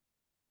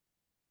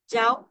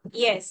 जाओ.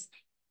 Yes.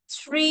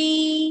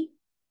 3,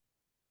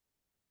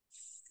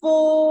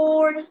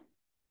 4,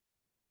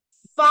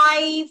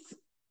 5,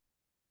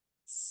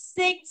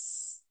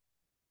 6,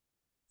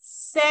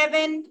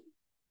 7,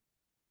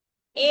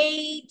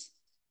 8,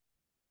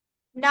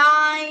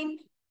 9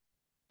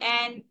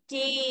 and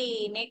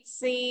 10.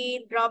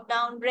 Exhale, drop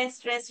down,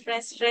 rest, rest,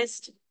 rest,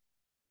 rest.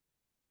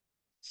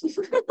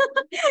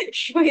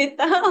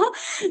 Shweta,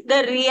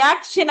 the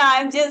reaction,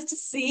 I'm just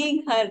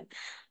seeing her.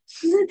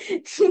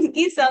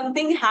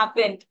 Something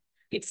happened.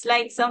 It's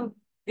like some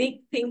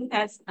big thing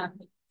has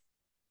happened.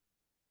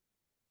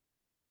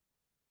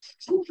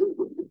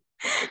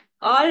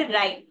 All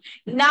right.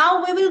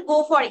 Now we will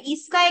go for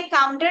इसका एक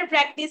counter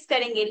practice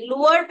करेंगे.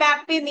 Lower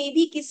back पे में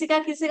भी किसी का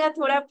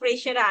थोड़ा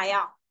pressure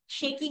आया.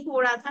 शेकिंग हो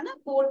रहा था ना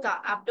कोर का,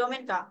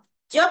 एब्डोमेन का.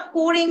 जब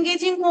कोर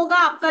एंगेजिंग होगा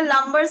आपका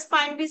लंबर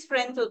स्पाइन भी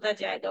स्ट्रेंथ होता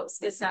जाएगा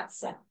उसके साथ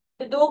साथ.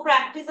 तो दो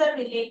practice are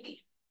related.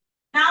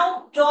 Now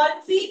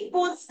dolphin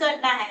pose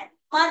करना है.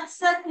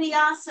 मत्स्य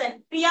क्रियासन.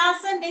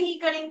 क्रियासन नहीं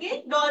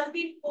करेंगे.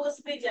 डॉल्फिन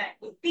पोज पे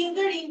जाएंगे.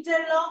 Finger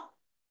interlock.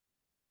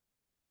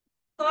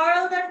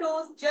 Curl the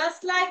toes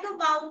just like a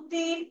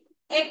mountain.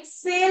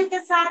 Exhale के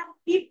साथ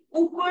hip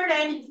ऊपर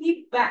and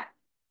hip back.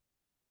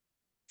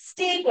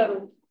 Stay करो.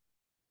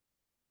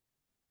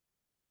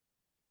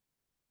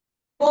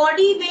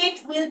 Body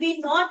weight will be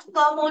not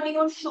come on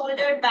your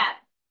shoulder back.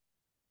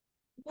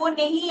 वो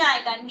नहीं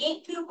आएगा.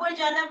 नेक के ऊपर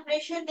ज्यादा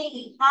प्रेशर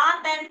नहीं.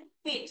 हाथ and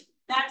feet.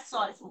 That's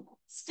all.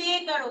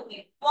 Stay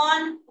करोगे.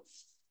 1,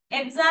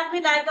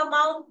 exactly like a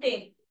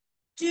mountain.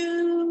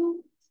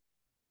 2,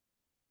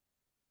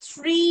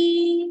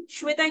 3,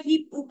 Shweta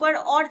hip ऊपर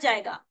और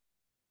जाएगा,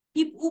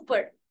 हिप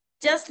ऊपर,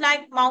 just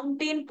like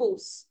mountain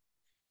pose.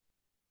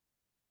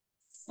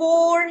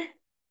 4,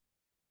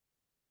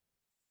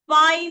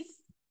 5,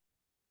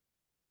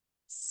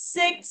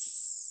 6,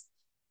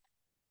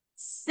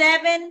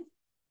 7,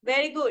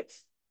 very good.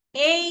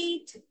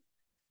 8,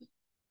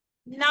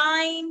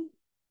 9,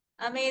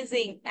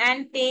 amazing.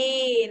 And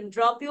 10,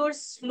 drop your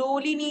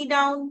slowly knee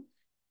down.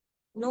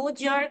 No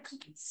jerk,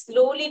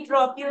 slowly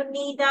drop your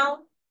knee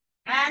down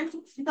and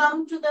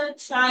come to the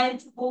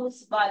child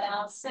pose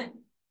balasana.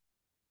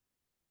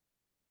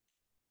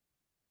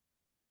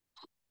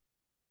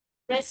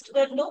 Rest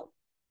कर लो.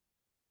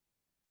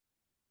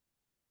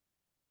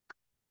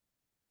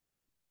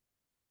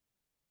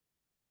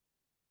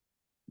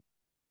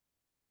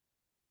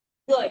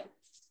 Good.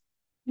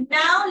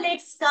 Now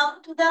let's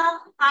come to the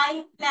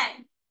high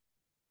plank.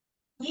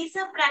 ये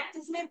सब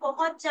practice में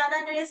बहुत ज्यादा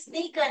rest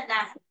नहीं करना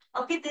है.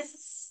 Okay, this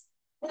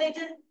is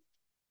little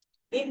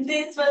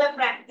intense वाला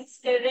प्रैक्टिस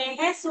कर रहे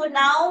हैं. So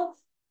now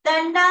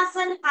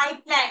Dandasana high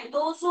Planck.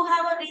 Those who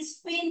have a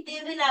wrist pen they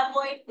will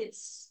avoid this.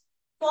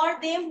 For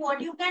them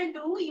what you can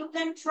do, you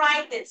can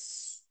try this.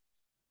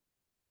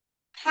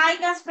 Thai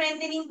का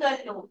strengthening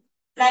कर लो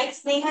like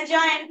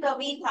Snehaja and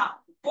कविता.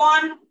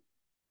 1,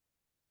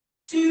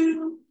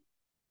 2,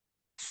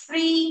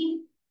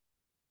 3,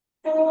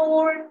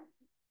 4,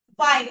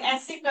 5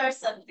 ऐसे कर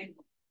सकते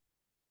हो.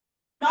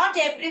 Not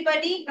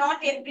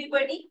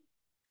everybody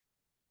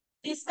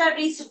जिसका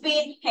wrist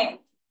pen है.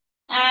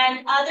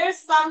 And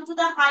others come to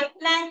the high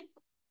Planck.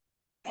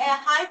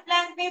 High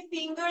Planck में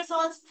fingers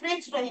और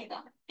स्ट्रेच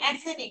रहेगा,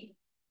 ऐसे नहीं,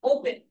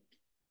 ओपन.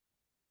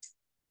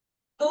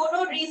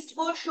 दोनों रिस्ट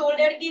को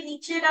शोल्डर के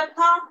नीचे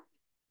रखा.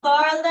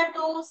 Curl the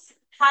toast.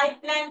 High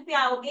Planck पे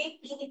आओगे.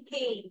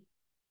 Inhale,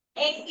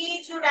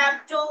 engage your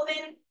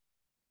abdomen,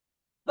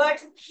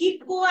 but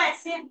hip को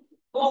ऐसे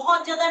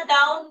बहुत ज्यादा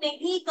डाउन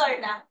नहीं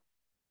करना.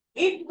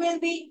 It will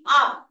be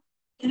up.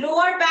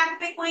 Lower back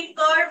पे कोई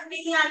कर्व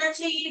नहीं आना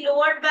चाहिए.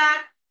 Lower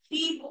back,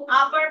 hip,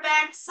 upper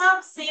back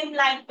सब सेम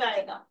लाइन पे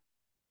आएगा.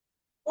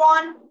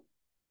 1,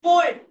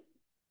 फोल्ड.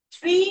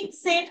 3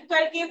 सेट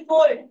करके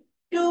फोल्ड.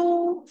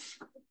 2,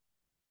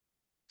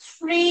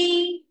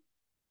 3,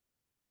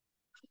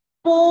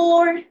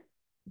 4,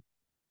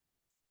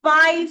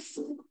 5,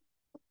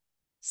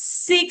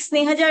 6.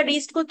 नेहा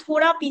रिस्ट को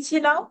थोड़ा पीछे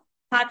लाओ,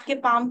 हाथ के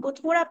पाम को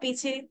थोड़ा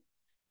पीछे,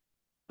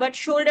 but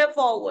shoulder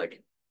forward.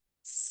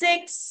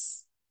 6,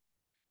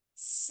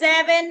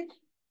 7,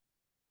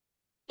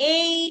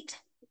 8,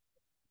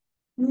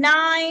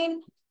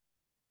 9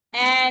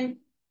 and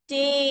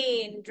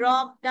 10.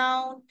 Drop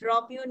down,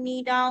 drop your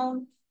knee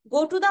down.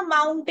 Go to the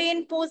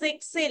mountain pose.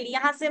 Exhale.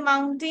 यहां से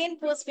mountain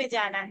pose पे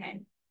जाना है.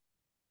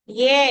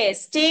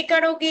 Yes, stay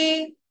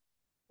करोगे.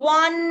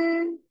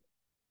 1,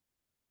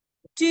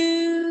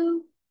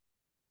 2,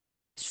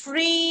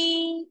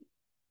 3,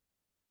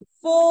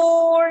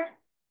 4,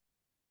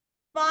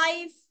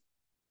 5,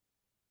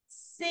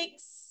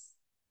 6,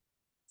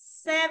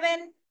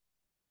 7,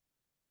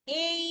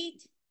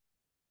 8,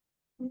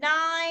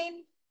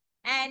 9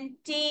 and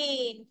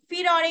 10.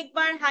 फिर और एक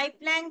बार हाई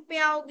प्लैंक पे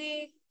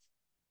आओगे.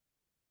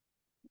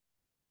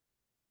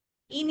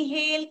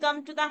 Inhale,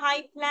 come to the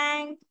high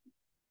Planck.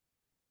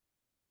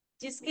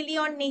 जिसके लिए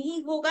और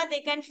नहीं होगा they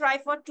can try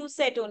for 2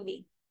 set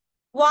only.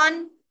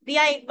 1,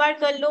 दिया एक बार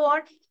कर लो.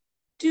 और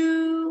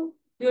 2,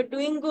 you are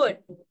doing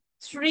good.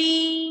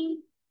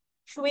 3,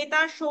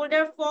 Shweta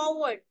shoulder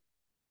forward.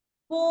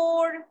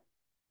 4,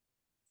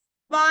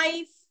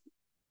 5,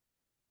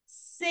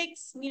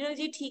 6, Meenu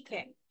जी ठीक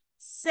है.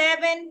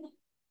 7,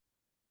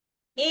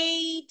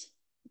 8,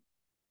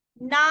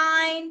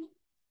 9,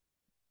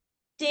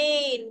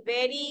 10.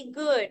 Very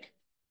good.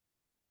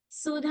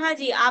 सुधा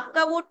जी,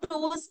 आपका वो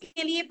टोस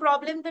के लिए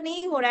प्रॉब्लम तो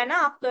नहीं हो रहा है ना,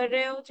 आप कर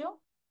रहे हो जो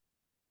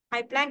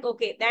high Planck?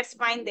 Okay, that's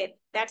fine then,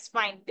 that's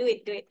fine. Do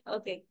it.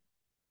 Okay,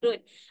 good.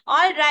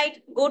 All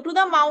right, go to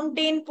the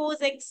mountain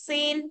pose.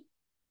 Excel.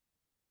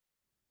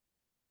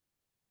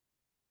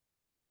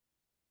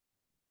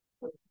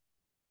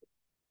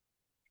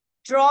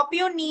 Drop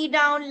your knee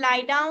down,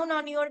 lie down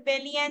on your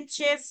belly and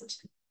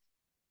chest.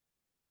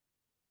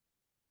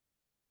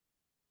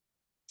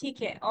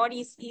 ठीक है, और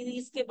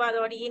इसके बाद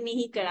और ये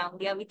नहीं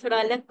कराऊंगी, अभी थोड़ा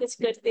अलग कुछ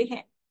करते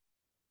हैं.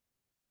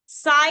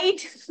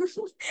 Side.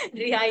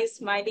 Riya is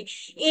smiling.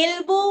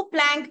 Elbow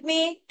Planck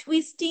में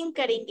ट्विस्टिंग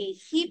करेंगे,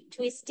 हिप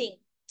ट्विस्टिंग.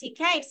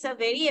 ठीक है, it's a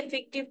very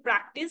effective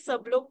practice,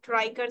 सब लोग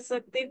ट्राई कर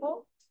सकते हो.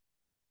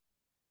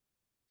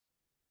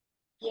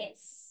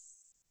 यस,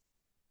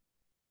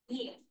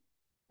 ये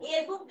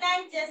एल्बो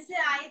प्लैंक जैसे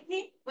आए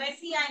थे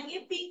वैसे ही आएंगे.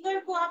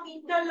 फिंगर को आप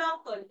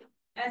इंटरलॉक कर दो,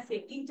 ऐसे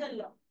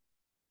interlock.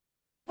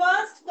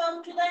 First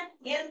come to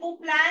the elbow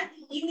Planck.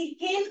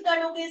 Inhale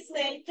करोगे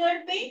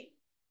सेंटर पे.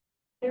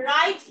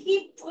 Right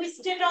hip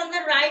twisted on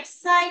the right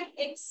side.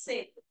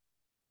 Excel,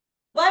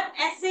 but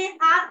ऐसे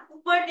हाथ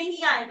ऊपर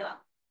नहीं आएगा.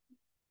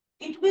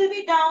 It will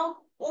be down,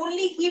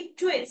 only hip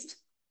twist.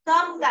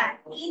 Come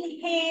back.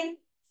 Inhale,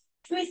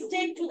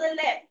 twisted to the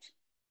left.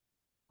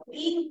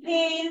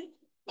 Inhale,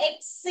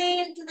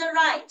 exhale to the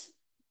right.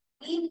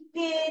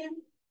 Inhale,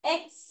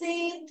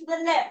 exhale to the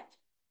left.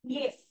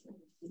 Yes.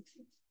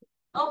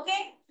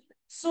 Okay.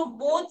 So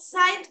both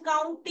side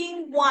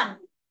counting 1.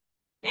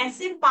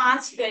 ऐसे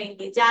 5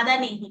 करेंगे, ज्यादा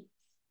नहीं.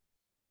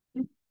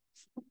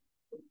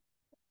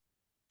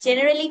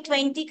 Generally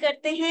 20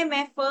 करते हैं,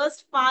 मैं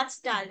first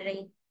 5 डाल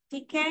रही.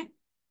 ठीक है.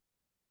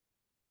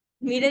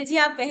 मीरल जी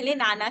आप पहले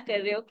नाना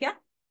कर रहे हो क्या?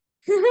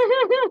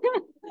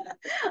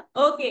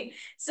 Okay,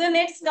 so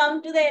let's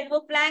come to the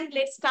elbow plank.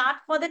 Let's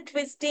start for the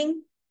twisting.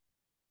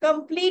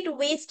 Complete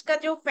waist का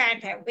जो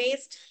fat है,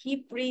 waist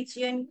hip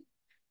region,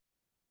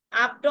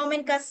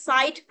 abdomen का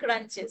side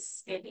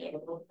crunches के लिए.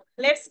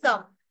 Let's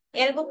come.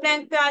 Elbow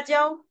plank पे आ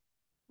जाओ.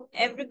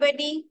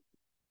 Everybody.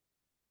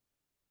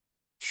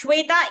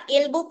 Shweta,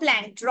 elbow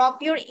plank.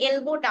 Drop your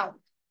elbow down.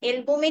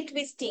 Elbow में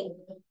twisting.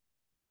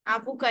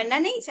 आप वो करना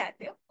नहीं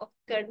चाहते हो?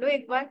 कर लो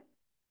एक बार.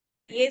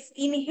 Yes,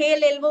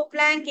 inhale elbow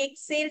plank,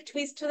 exhale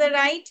twist to the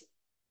right.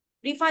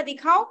 रिफा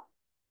दिखाओ.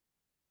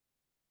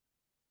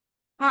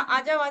 हाँ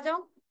आ जाओ आ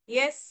जाओ.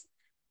 Yes.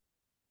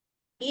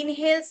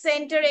 Inhale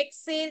center,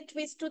 exhale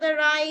twist to the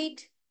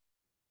right.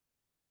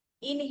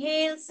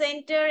 Inhale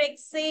center,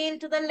 exhale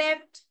to the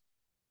left.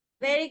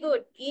 Very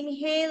good.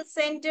 Inhale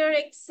center,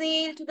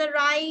 exhale to the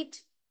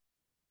right.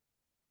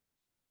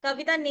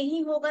 कविता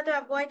नहीं होगा तो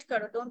avoid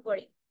करो, don't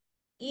worry.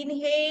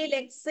 Inhale,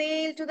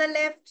 exhale to the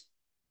left.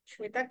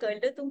 Shweta कर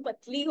लो, तुम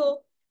पतली हो.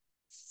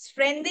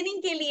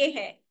 स्ट्रेंथनिंग के लिए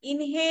है.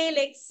 Inhale,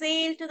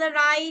 exhale to the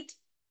right.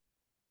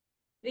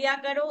 रिया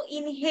करो.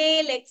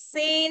 Inhale,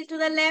 exhale to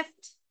the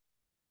left.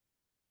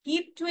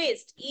 Hip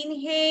twist.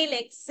 Inhale,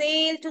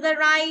 exhale to the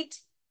right.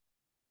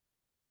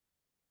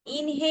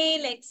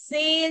 Inhale,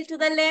 exhale to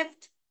the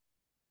left.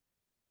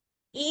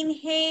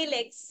 Inhale,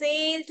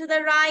 exhale to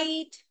the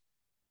right.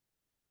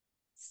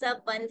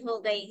 सब बंद हो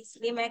गई,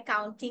 इसलिए मैं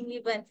काउंटिंग भी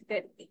बंद कर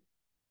दी.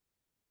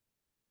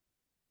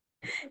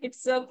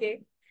 It's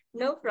okay,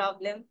 no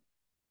problem.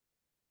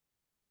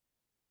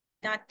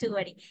 Not to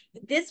worry.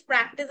 This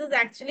practice is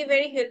actually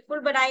very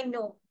helpful, but I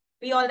know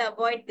we all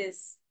avoid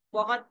this.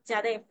 बहुत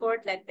ज्यादा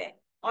एफर्ट लगता है.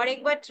 और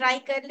एक बार ट्राई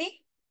कर ले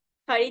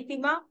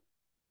हरितिमा.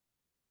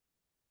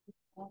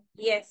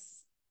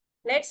 Yes,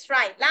 let's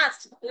try.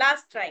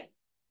 Last try.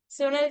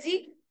 Sonal जी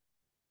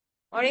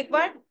और एक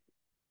बार.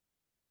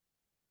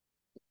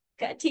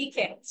 ठीक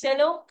है,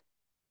 चलो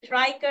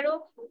ट्राई करो.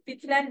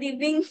 पिछला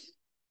लिविंग.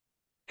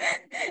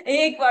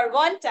 एक बार,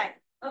 one time.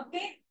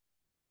 Okay.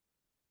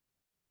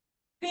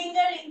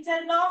 Finger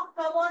interlock.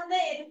 Come on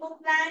the elbow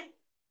plank.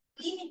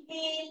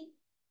 Inhale,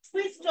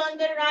 twist on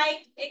the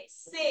right,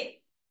 exhale.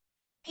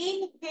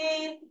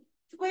 Inhale,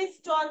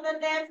 twist on the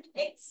left,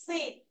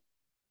 exhale.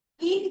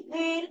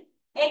 Inhale,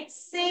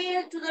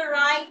 exhale to the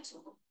right.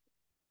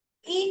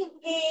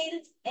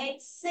 Inhale,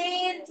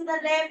 exhale to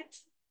the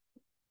left.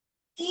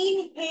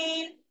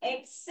 Inhale,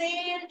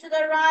 exhale to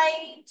the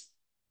right.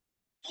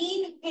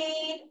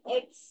 Inhale,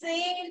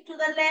 exhale to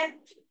the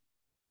left.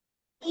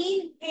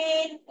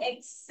 Inhale,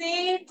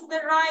 exhale to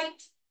the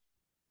right.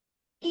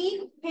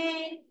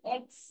 Inhale,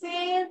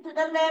 exhale to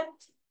the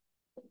left.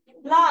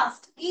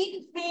 Last,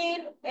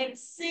 inhale,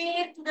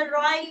 exhale to the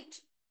right.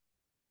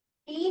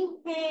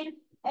 Inhale,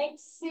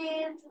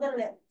 exhale to the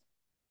left.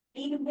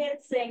 Inhale,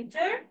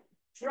 center.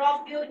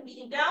 Drop your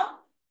knee down.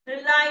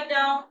 Lie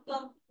down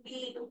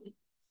completely.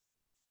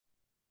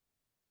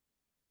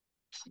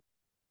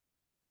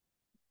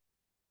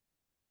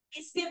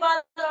 इसके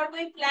बाद और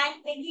कोई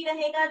Planck नहीं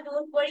रहेगा.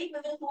 Don't worry, we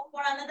will go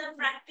for another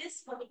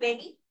practice for the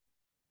belly.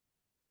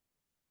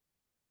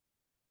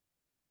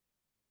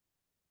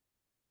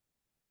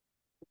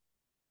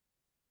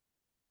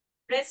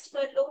 Rest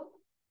कर लो.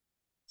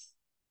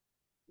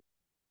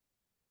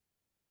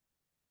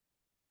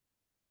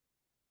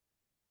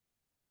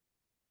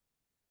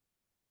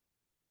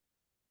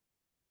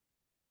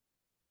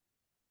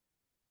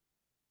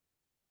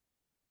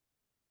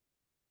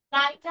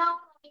 Lie down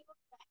on your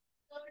back.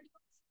 Turn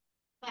your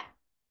back.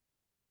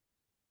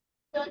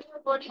 Turn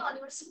your body on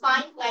your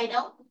spine. Lie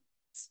down.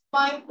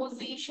 Spine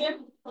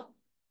position.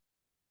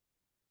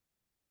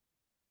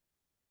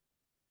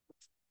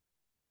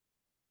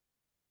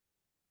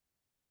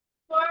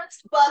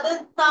 First,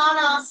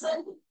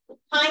 Padottanasana.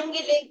 उठाएंगे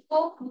leg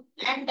को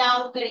and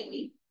down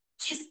करेंगे.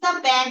 जिसका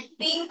back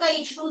pain का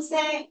issues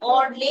है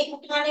और leg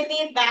उठाने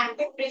में बैक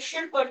पे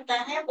प्रेशर पड़ता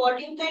है,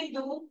 what you can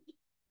do,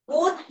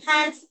 both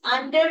hands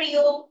under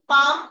your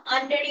palm,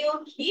 under your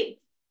hip,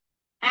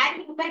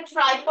 and you can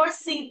try for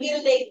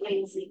single leg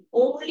raising.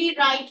 Only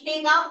right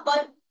leg up,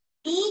 but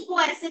knee को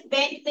ऐसे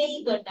बेंड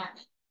नहीं करना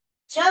है.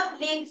 जब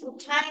लेग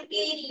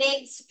उठाएंगे,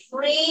 लेग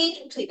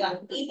स्ट्रेट उठेगा.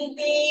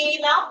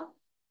 Inhale up.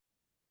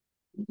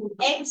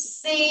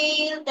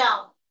 Exhale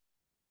down.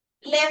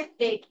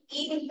 Left leg.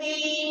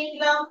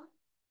 Inhale up.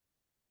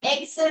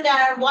 Exhale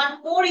down.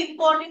 One more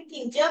important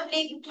thing. जब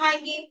leg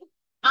उठाएंगे,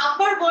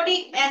 अपर बॉडी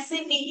ऐसे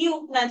नहीं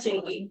उठना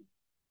चाहिए.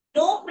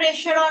 No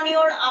pressure on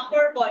your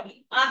upper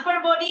body. Upper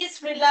body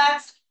is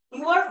relaxed.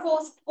 You are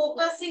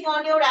focusing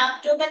on your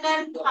abdomen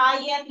and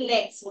thigh and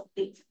legs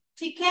only.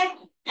 ठीक है?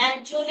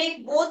 And जो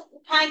leg both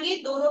उठाएंगे,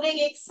 दोनों लेग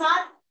एक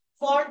साथ.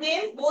 For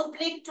them, both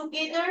leg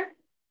together.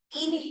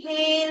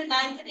 Inhale,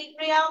 90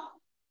 degree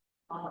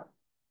up.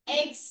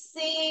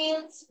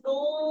 Exhale,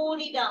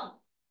 slowly down.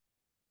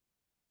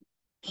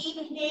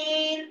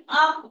 Inhale,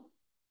 up.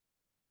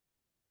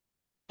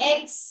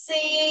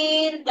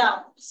 Exhale,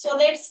 down. So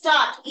let's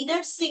start.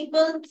 Either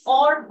single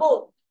or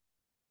both.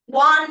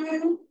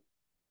 1,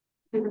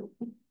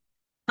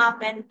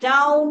 up and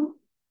down.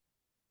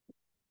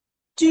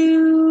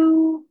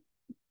 2,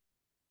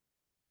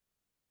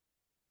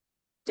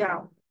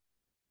 down.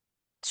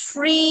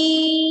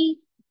 3,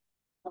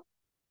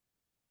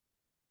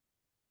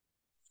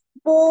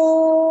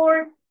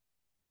 4,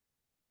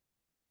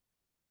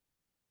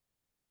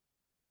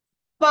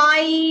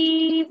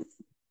 5.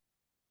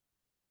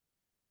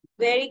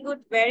 Very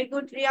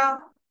good, Ria.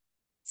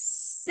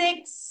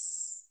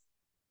 6.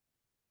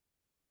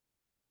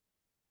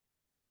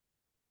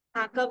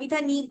 हाँ, कविता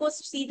नी को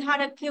सीधा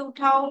रख के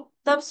उठाओ,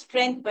 तब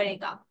स्ट्रेंथ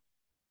बढ़ेगा.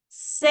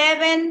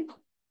 7,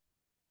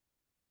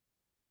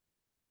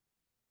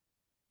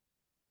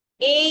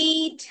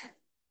 8,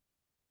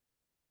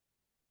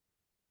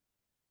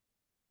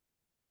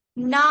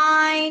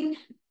 9.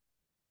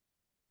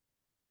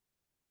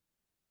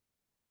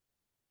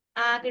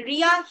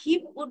 रिया,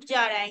 हिप उठ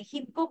जा रहा है,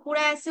 हिप को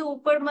पूरा ऐसे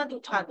ऊपर मत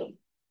उठा दो,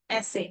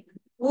 ऐसे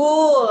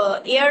वो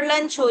एयर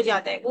लंच हो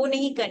जाता है, वो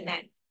नहीं करना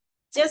है.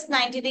 Just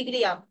 90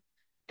 degree up.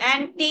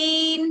 And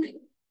 10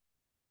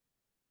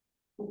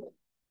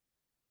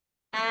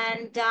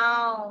 and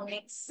down.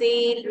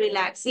 Exhale,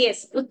 relax.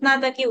 Yes, उतना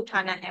तक ही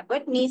उठाना है,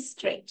 but knees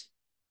straight.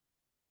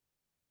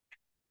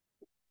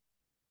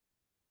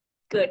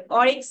 Good.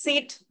 और एक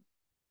sit.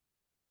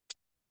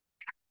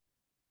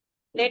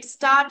 Let's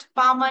start.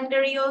 Palm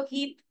under your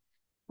hip.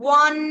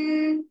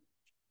 1.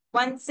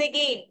 Once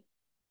again.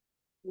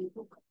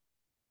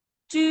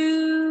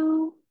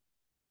 2,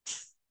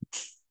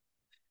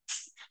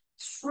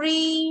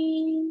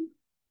 3,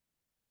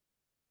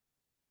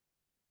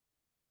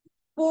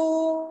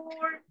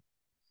 4,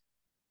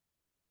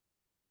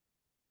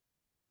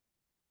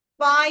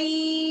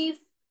 5.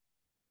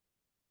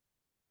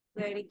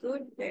 Very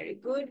good, very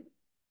good.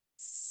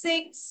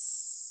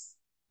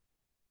 6,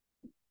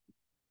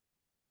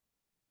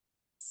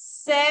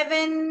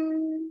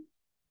 7,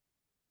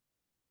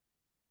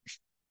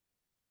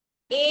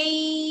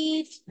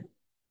 8,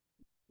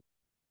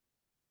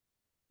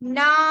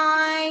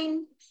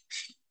 9,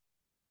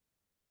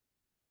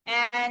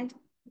 and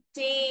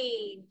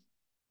 10.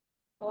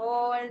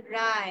 All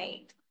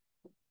right.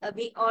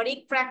 अभी और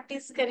एक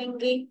प्रैक्टिस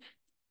करेंगे.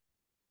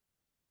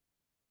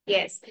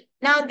 Yes.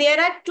 Now there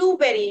are two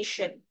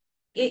variation.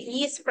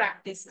 इस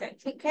प्रैक्टिस का,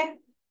 ठीक है?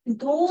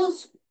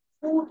 Those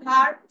who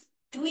are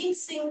doing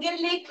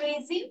single leg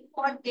raising,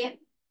 for them,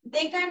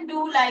 they can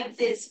do like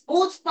this.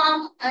 Both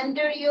palm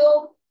under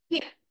your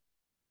hip.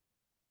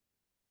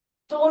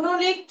 दोनों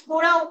leg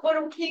थोड़ा ऊपर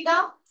उठेगा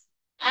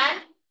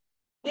and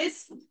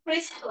this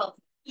crisp up.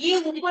 ये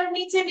ऊपर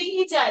नीचे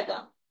नहीं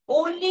जाएगा.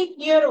 Only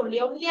here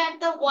only at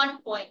the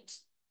one point.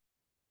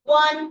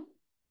 1,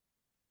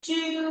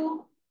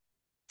 2,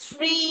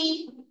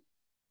 3,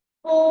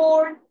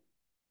 4,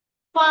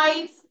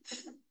 5,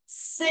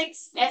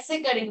 6. ऐसे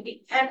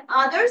करेंगे. And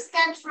others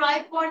can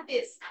try for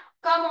this.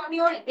 Come on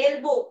your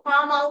elbow,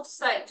 palm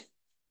outside.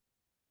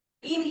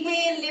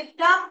 Inhale,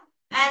 lift up,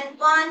 and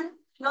 1,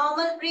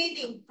 normal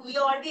breathing. ये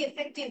और भी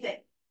effective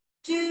है.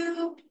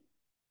 2,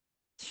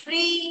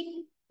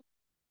 3,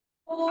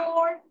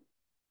 4,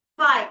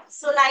 5.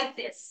 So like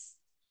this.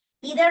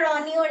 Either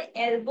on your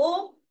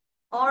elbow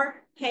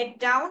or head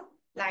down,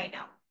 lie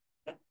down.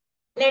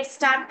 Let's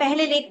start.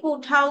 पहले leg को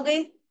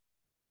उठाओगे,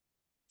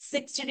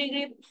 60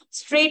 degree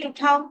straight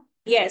उठाओ.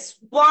 Yes.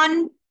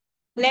 1.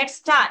 Let's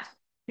start.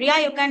 Ria,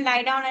 you can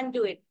lie down and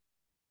do it.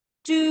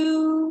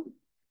 2,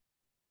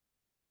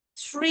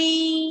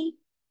 3,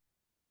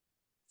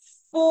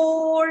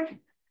 4.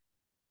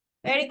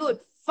 Very good.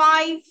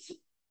 5,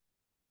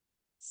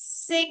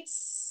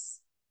 6,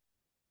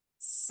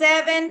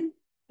 7,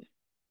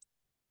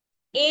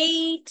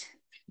 8,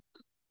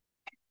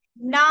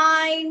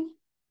 9,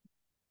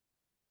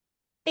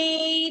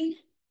 10,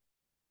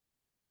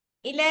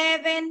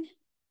 11,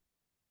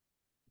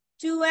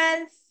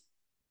 12,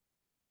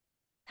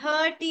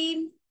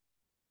 13,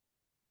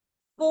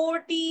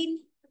 14,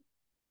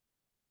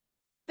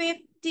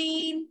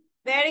 15.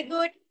 Very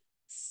good.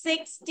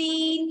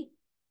 16,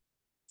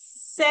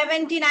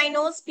 17. I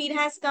know speed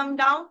has come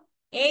down.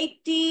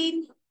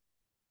 18,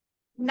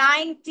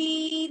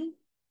 19,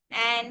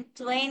 and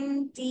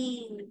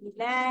 20.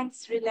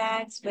 Relax,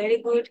 relax.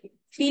 Very good.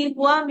 Feel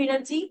हुआ मीरा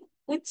जी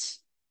कुछ?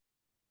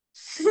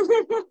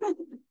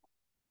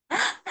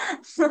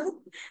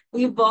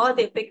 ये बहुत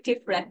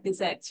effective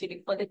practice है actually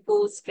for the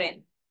core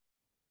strength.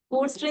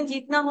 Core strength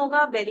जितना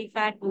होगा, belly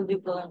fat will be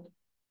burn.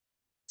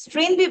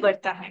 Strength भी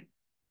बढ़ता है.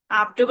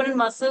 एब्डोमिनल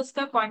मसल्स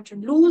का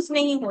कॉन्ट्रोल लूज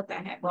नहीं होता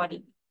है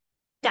बॉडी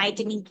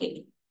टाइटनिंग के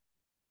लिए.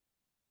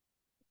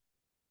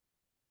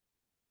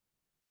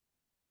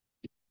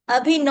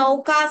 अभी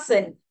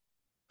नौकासन,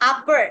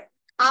 अपर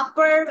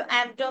अपर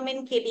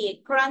एब्डोमेन के लिए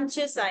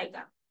क्रंचेस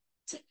आएगा,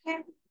 ठीक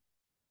है?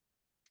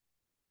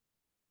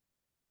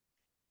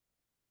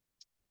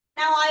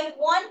 Now I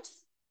want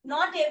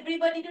not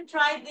everybody to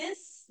try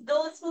this.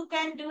 Those who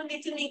can do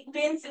little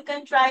increments, you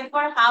can try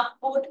for half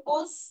boat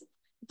pose.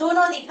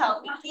 दोनों दिखाओ,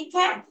 ठीक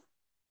है?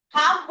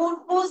 Half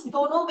boat pose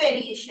दोनों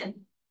variation.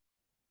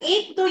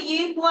 एक तो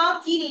ये हुआ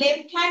कि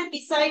left hand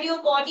beside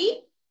your body,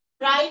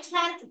 right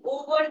hand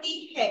over the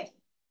head.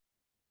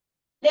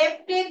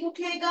 Left leg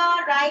उठेगा,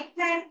 right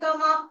hand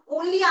come up,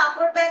 only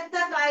upper back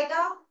तक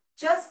आएगा.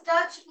 Just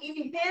touch,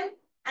 inhale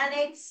and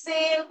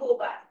Excel, go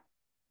back.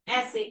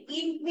 ऐसे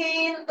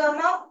inhale,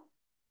 come up,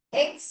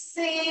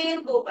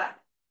 exhale, go back.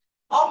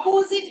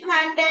 Opposite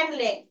hand and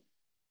leg.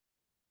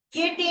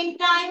 ये 10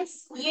 times,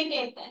 ये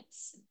 10 times.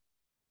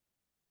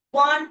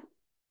 1.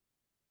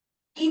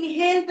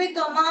 Inhale पे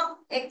come up,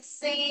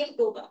 exhale,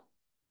 go back.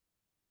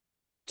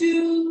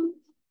 2.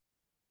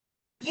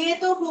 ये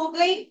तो हो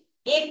गई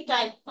एक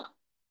टाइप का.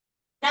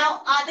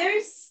 Now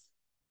others,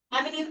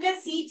 I mean you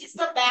can see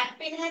जिसका back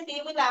pain है,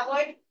 they will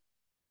avoid,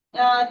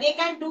 they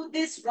can do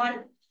this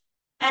one.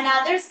 And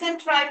others can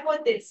try for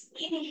this.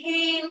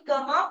 Inhale,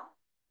 come up.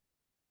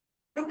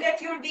 Look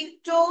at your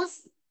big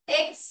toes.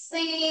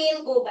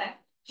 Exhale, go back.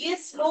 ये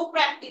slow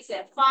practice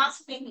है,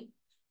 fast नहीं.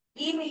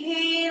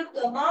 Inhale,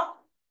 come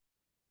up,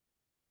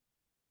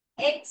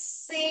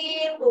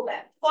 Excel, go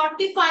back.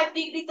 45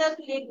 degree तक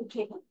leg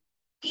उठेगा.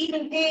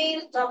 Inhale,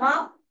 come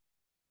up,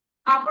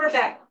 upper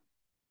back,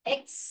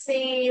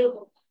 Excel, go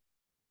back.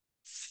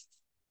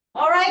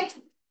 Alright,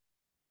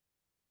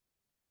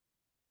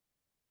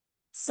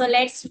 so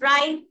let's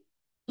try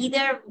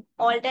either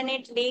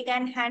alternate leg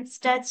and hands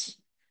touch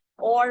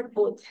or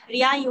both.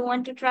 Riya, you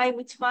want to try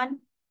which one?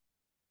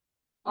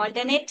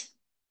 Alternate?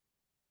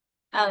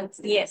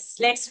 Yes,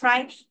 let's try.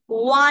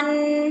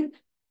 1.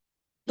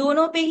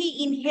 दोनों पे ही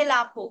inhale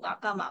आप होगा,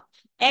 come up,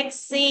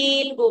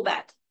 Excel, go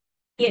back.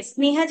 Yes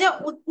नेहाजा,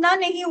 उतना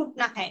नहीं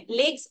उठना है,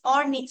 legs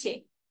और नीचे.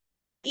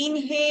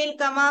 Inhale,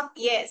 come up,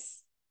 yes,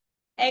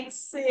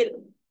 Excel,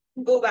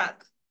 go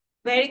back.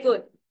 Very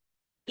good.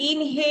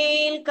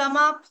 Inhale, come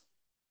up,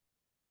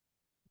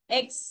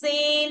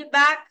 Excel,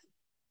 back.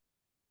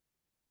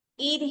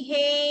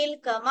 Inhale,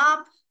 come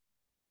up,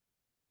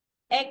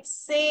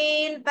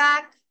 Excel,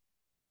 back.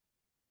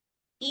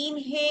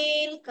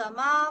 Inhale, come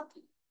up,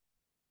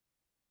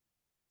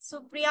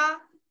 Supriya,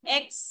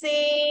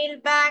 Excel,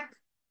 back.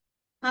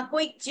 हाँ,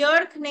 कोई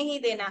jerk नहीं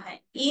देना है.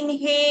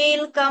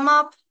 Inhale, come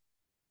up,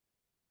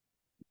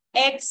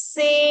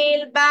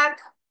 exhale, back.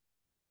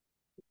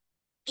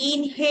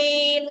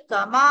 Inhale,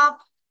 come up,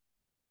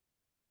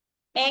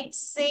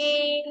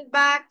 exhale,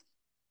 back.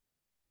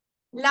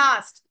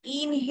 Last,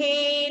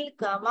 inhale,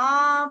 come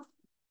up,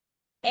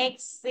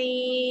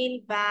 exhale,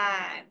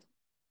 back.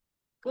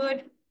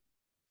 Good.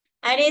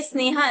 अरे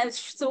स्नेहा,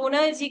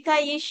 सोनल जी का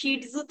ये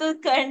शीट्सू तो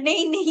करने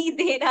ही नहीं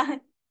दे रहा है.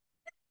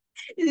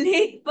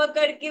 लेग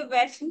पकड़ के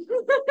बैठ.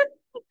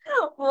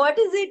 What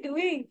is he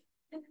doing?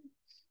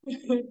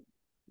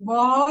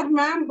 बहुत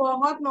मैम,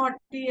 बहुत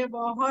नॉटी है,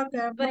 बहुत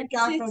है. मैं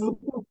क्या बच्चे.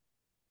 करूँ?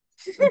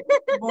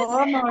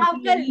 बहुत नॉटी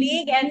आपका है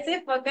लेग ऐसे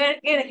पकड़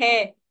के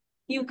है.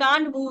 You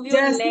can't move your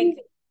जैसे leg.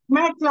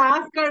 मैं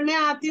क्लास करने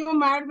आती हूँ,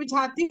 मैट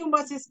बिछाती हूँ,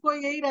 बस इसको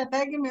यही रहता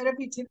है कि मेरे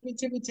पीछे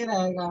पीछे पीछे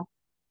रहेगा.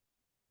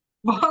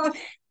 बहुत.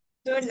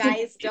 So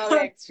nice dog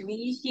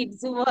actually. Shih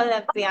Tzu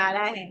बहुत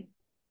प्यारा है.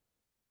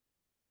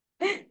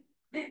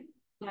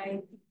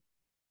 Nice.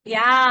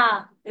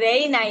 Yeah,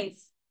 very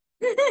nice.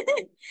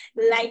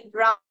 Light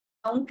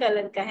brown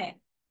color का है.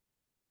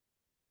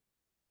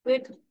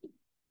 Good.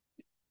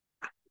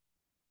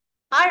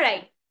 All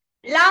right.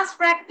 Last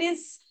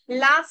practice.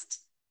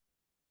 Last.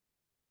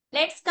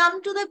 Let's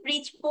come to the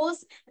bridge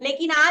pose.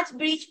 लेकिन आज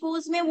bridge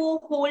pose में वो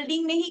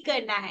holding नहीं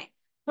करना है.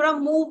 थोड़ा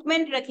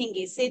मूवमेंट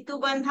रखेंगे. सेतु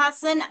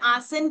बंधासन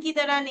आसन की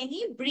तरह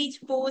नहीं, ब्रिज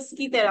पोज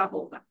की तरह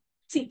होगा.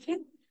 ठीक है?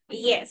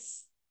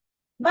 Yes.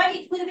 But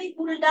it will be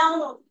pulled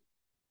down.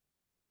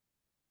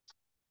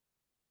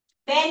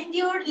 Bend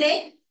your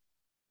leg.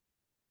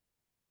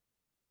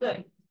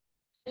 Good.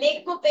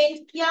 Leg को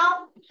bend किया.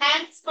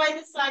 Hands by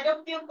the side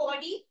of your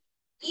body.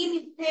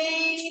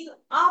 Inhale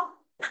up.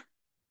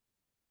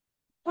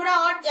 थोड़ा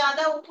और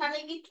ज्यादा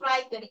उठाने की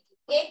ट्राई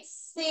करेंगे.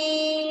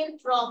 Exhale,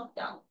 drop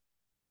down.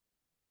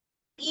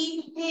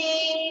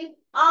 Inhale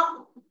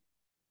up.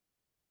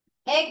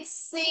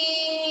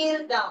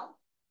 Exhale down.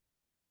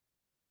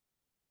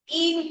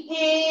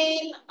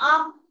 Inhale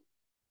up.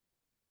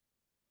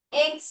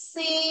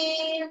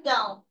 Exhale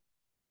down.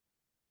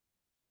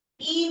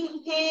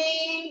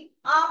 Inhale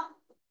up.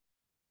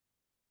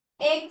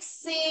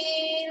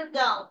 Exhale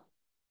down.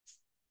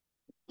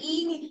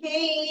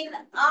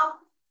 Inhale up.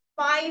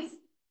 5.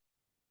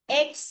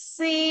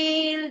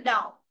 Exhale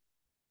down.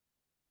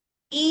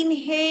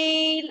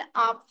 Inhale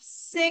up.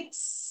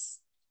 6.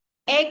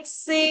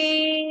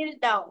 Exhale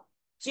down.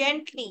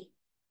 Gently.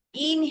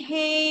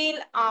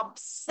 Inhale up.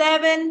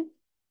 7.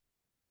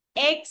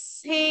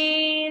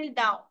 Exhale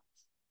down.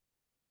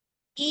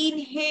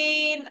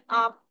 Inhale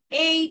up.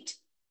 8.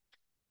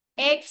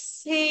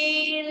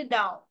 Exhale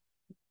down.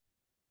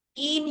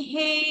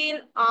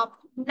 Inhale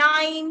up.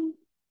 9.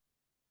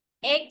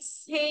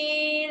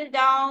 Exhale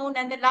down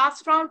and the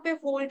last round पे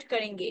hold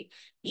करेंगे.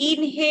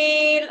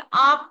 Inhale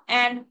up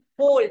and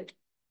hold.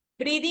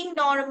 Breathing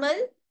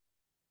normal.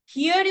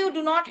 Here you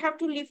do not have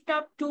to lift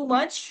up too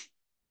much.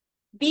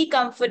 Be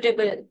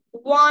comfortable.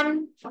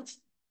 1,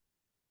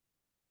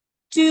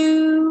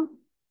 2,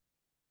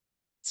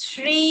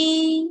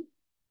 3,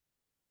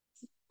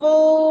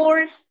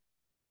 4,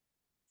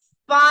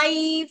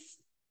 5,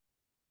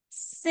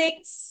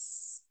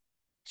 6.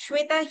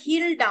 Shweta,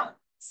 heel down.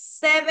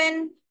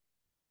 7,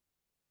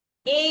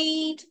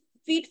 8,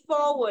 feet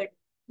forward.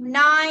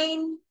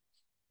 9,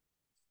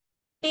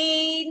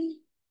 10,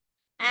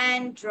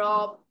 and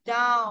drop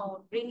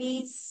down.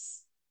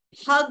 Release.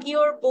 Hug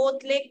your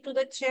both leg to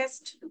the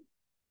chest.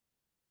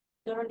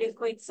 दोनों leg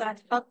को एक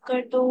साथ hug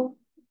कर दो.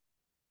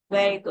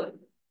 Very good.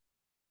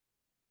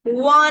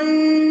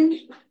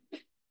 1,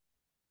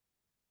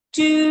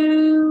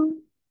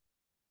 2,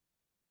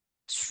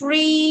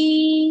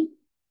 3,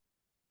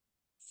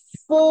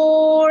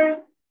 4,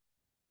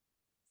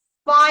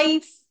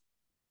 5,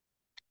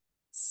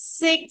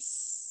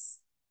 6,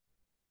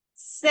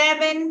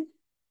 7,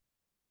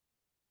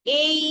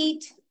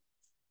 8,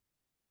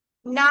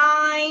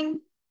 9,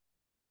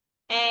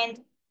 and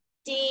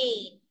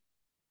 10.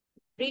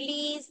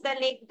 Release the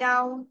leg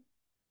down.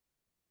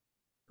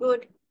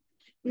 Good.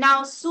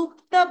 Now,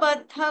 Supta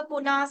Baddha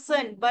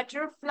Konasana,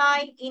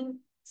 butterfly in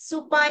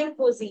supine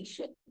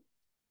position.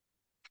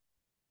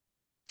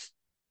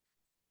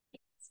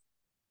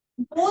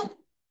 Both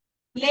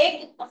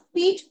leg,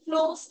 feet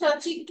close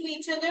touching to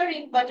each other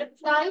in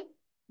butterfly.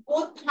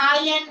 Both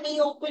thigh and knee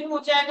open हो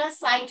जाएगा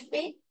side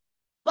पे.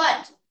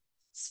 But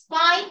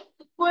spine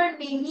ऊपर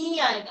नहीं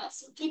आएगा.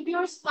 So keep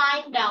your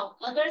spine down.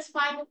 अगर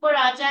spine ऊपर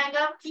आ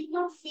जाएगा, keep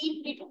your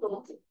feet bit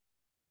close.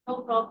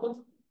 No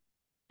problem.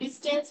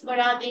 Distance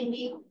बढ़ा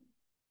देंगे.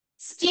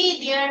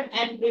 Stay there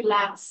and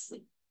relax.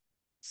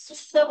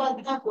 Supta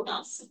Baddha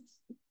Konasana.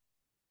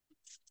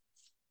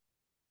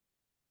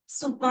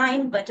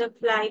 Supine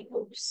butterfly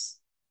pose.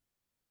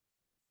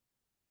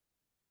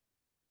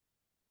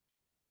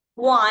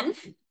 1,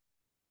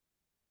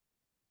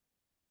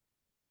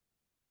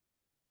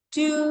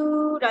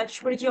 2.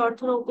 Rajpur जी और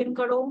थोड़ा ओपन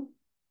करो.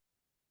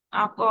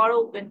 आपका और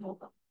ओपन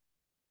होगा.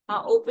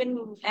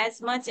 Open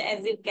as much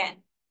as you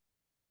can.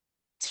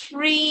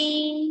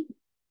 3.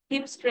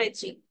 Hip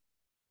stretching.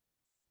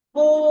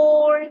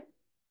 4,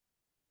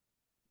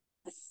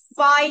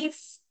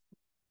 5,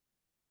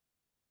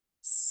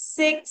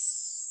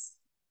 6,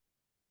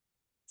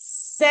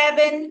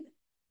 7,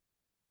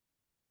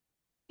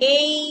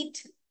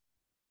 8,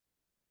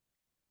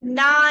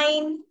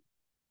 9,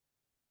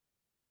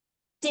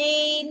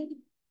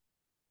 10,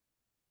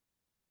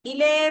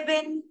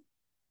 11,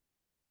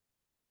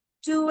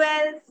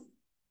 12,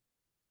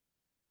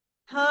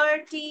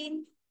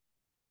 13,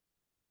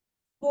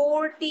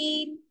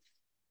 14,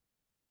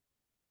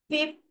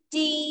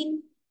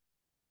 15,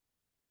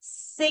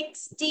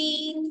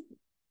 16,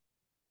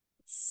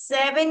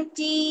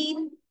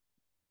 17,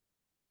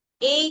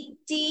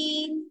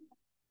 18,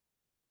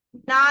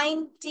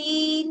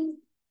 19,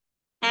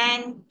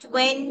 and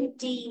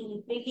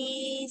 20.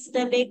 Release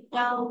the leg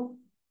down.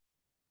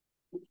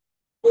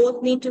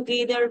 Both knee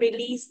together.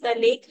 Release the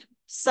leg.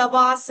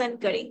 Savasana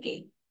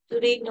करेंगे.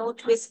 Today no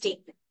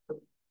twisting.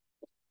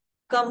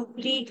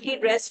 Completely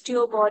rest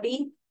your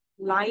body.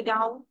 Lie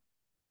down.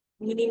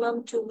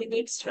 Minimum 2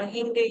 minutes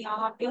रहेंगे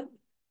यहाँ पे.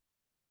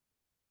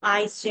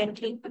 Eyes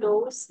gently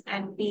close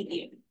and be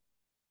there.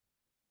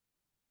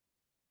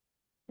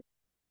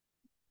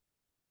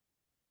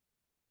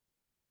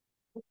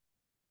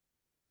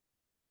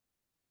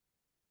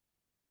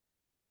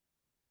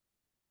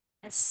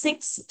 And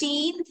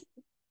 16th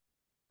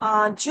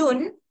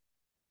June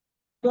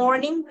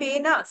morning पे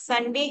ना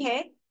Sunday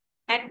है.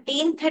 At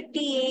 10:30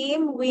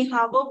 a.m. we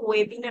have a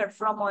webinar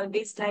from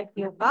Always Life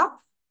Yoga.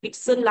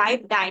 It's a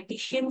live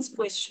dietitian's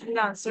question and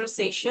answer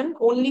session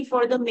only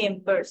for the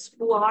members.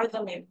 Who are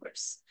the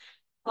members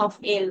of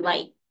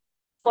LY?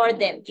 For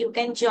them, you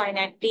can join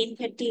at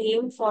 10:30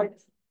 a.m. for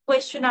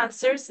question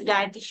answers,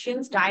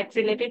 dietitians, diet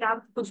related.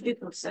 आप कुछ भी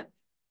पूछ सकते.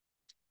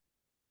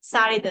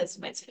 10:30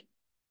 बजे.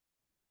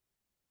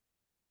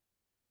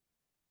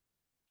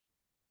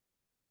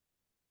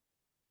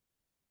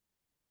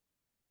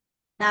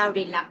 Now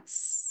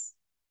relax.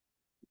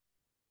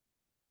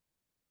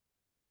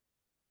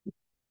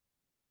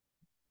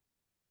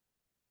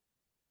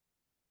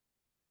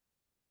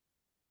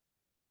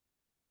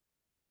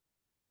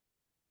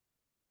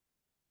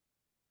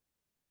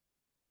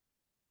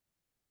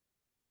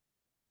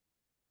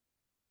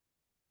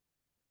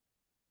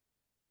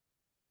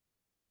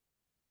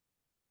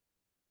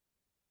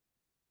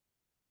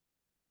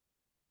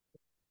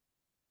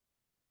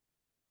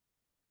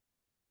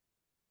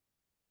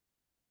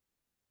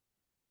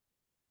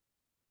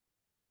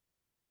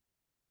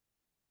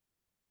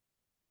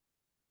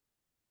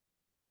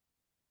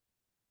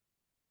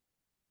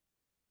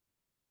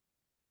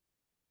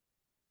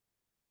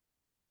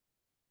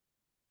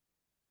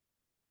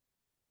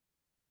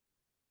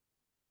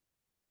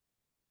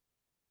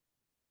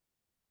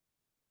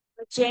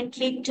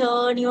 Gently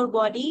turn your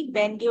body,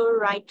 bend your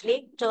right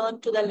leg, turn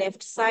to the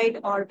left side,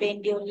 or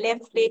bend your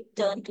left leg,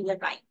 turn to the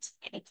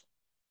right.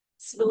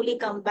 Slowly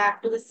come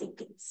back to the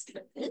sitting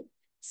level.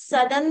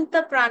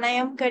 Sadanta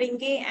pranayam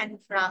करेंगे and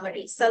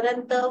Bhramari.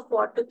 Sadanta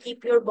for to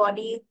keep your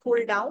body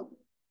cool down.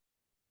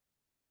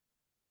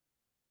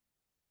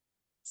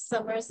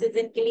 Summer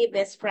season के लिए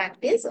best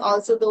practice.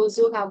 Also those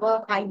who have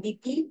a high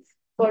BP,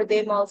 for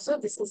them also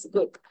this is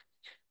good.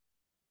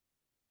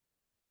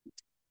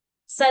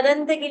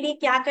 सदंत के लिए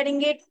क्या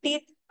करेंगे?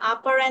 Teeth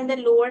upper and the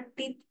lower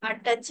teeth are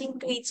touching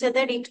to each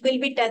other. It will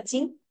be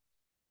touching,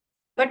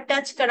 but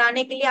touch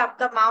कराने के लिए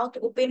आपका mouth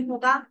open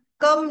होगा,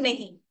 कम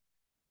नहीं.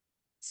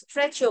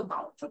 Stretch your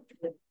mouth.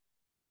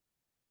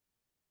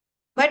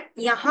 बट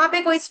यहाँ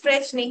पे कोई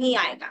स्ट्रेच नहीं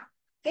आएगा.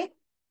 ओके,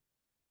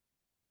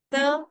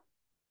 तो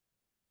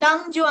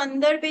टंग जो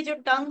अंदर पे जो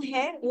टंग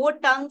है वो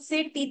टंग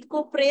से टीथ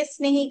को प्रेस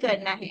नहीं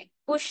करना है,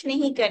 पुश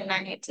नहीं करना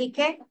है. ठीक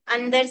है,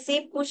 अंदर से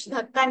पुश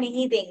धक्का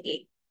नहीं देंगे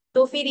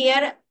तो फिर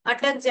एयर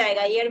अटक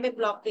जाएगा, एयर में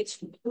blockage.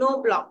 No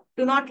block,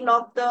 do not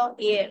lock the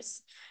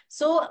years.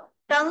 So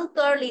tongue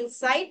curl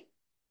inside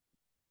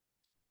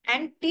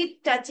and teeth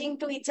touching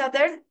to each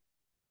other.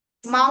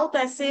 Mouth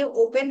ऐसे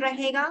ओपन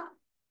रहेगा.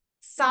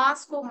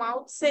 सांस को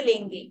माउथ से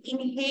लेंगे.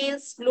 Inhale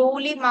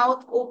slowly,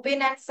 mouth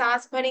open and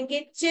सांस भरेंगे.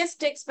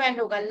 चेस्ट एक्सपेंड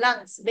होगा,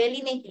 लंग्स,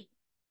 बेली नहीं.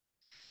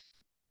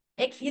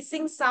 एक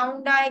हिसिंग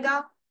साउंड आएगा.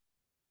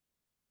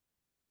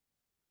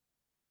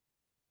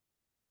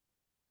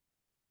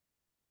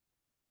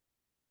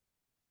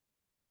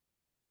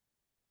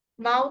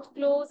 Mouth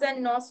close and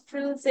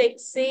nostrils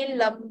Excel,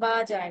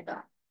 लंबा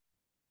जाएगा.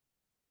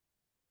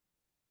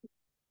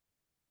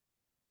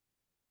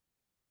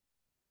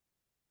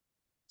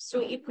 So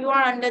if you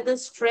are under the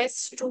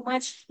stress, too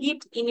much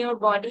heat in your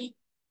body,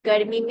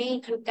 गर्मी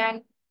में, you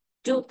can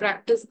do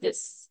practice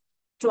this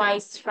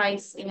twice,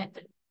 thrice in a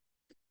day.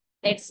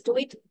 Let's do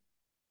it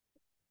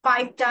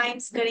 5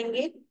 times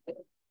करेंगे.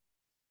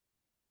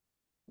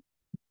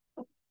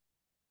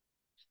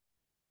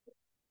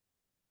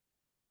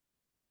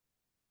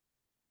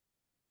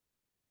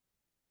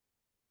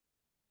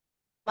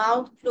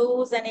 Mouth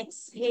close and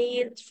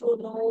exhale through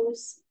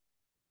nose.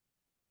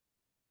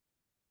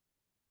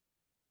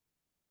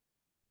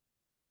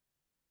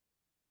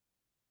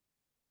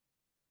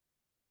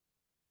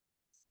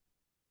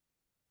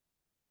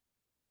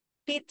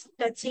 Teeth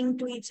touching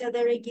to each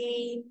other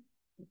again.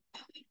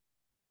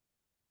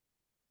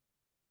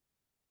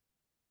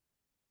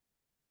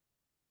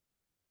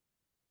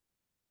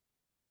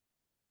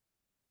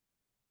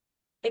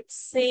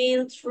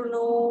 Exhale through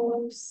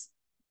nose.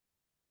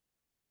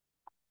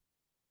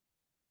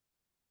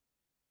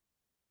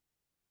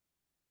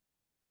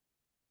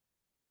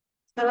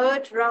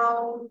 Third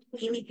round,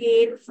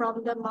 inhale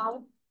from the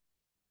mouth.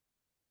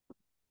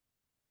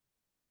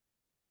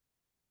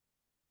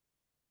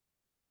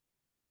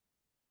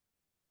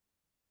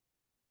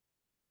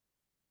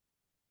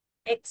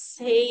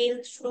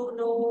 Exhale through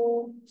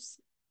nose.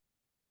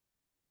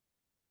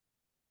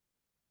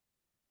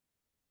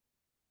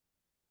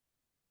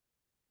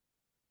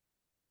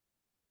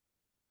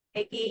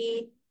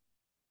 Again,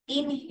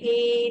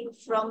 inhale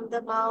from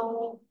the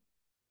mouth.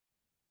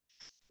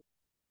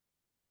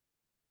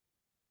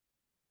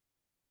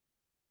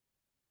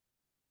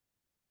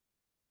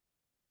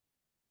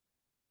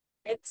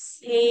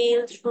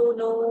 Exhale through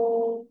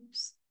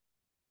nose.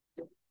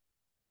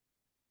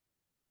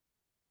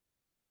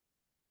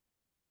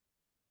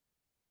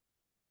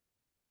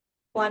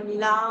 One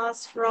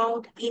last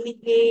round,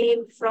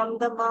 inhale from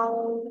the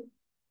mouth.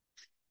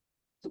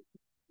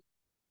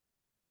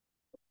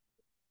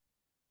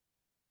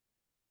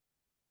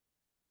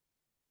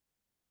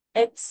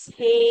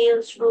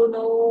 Exhale through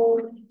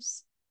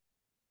nose.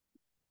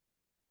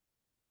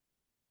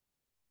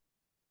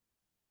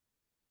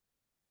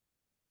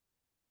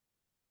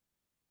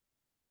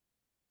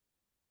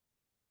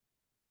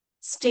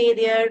 Stay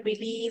there,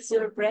 release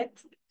your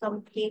breath,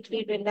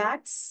 completely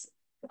relax.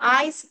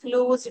 Eyes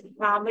closed,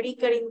 Bhramari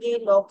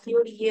करेंगे, lock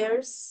your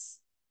ears.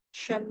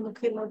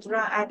 षण्मुखी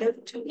मुद्रा,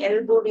 adapt,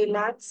 elbow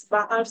relax.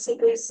 बाहर से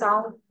कोई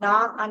sound ना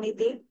आने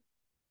दे.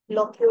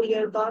 Lock your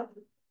earbud.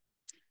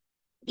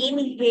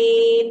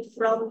 Inhale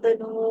from the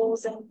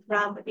nose and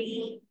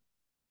Bhramari.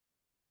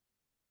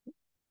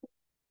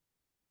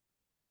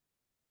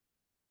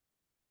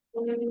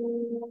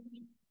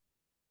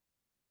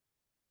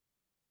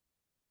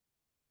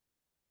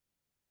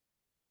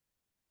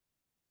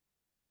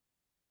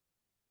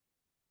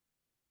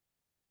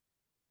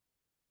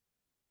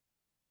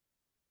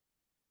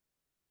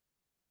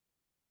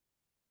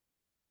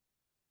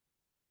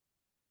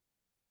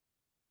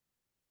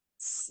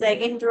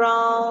 Second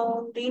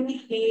round,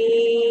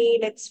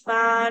 inhale,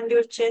 expand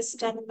your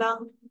chest and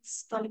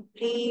lungs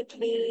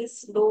completely,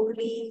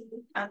 slowly,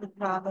 and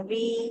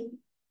Bhramari.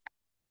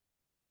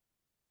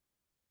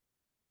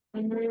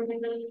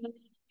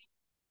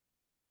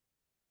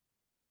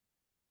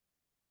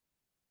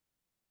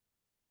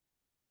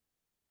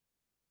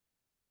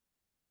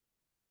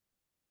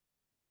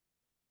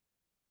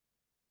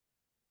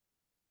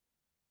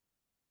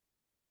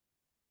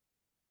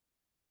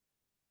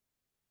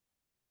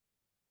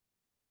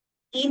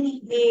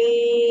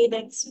 Inhale,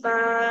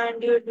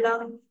 expand your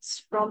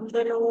lungs from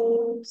the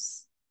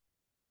nose,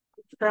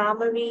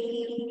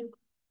 primary.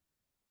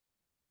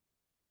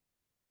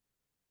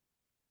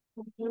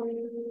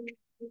 Mhm.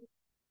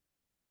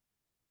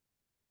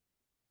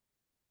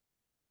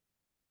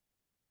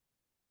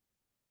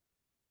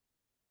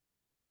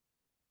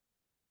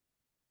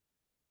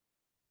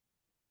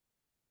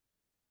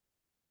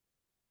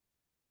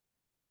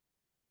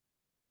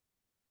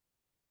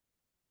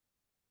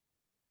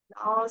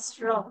 Last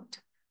round.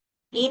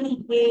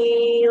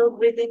 Inhale,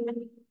 breathe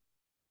in,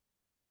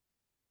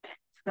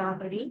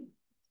 primary.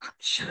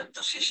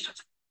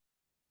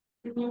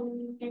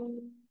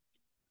 Mhm.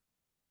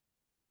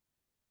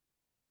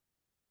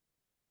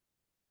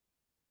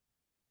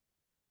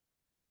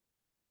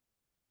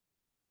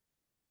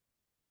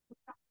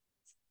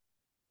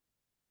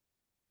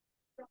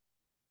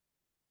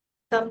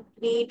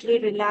 Completely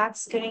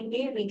relax करेंगे.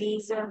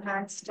 Release your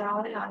hands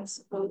down, eyes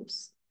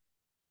closed.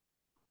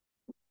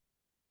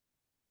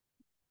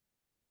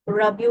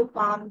 Rub your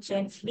palm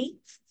gently.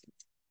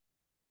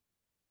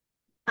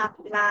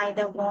 Apply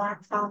the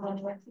warm palm on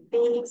your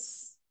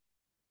face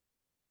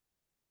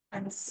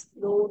and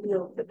slowly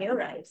open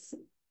your eyes.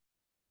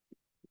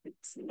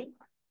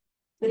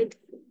 Good.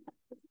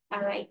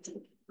 All right.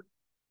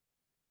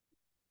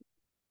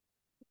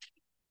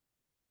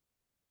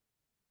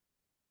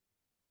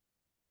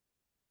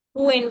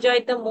 Who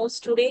enjoyed the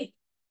most today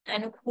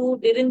and who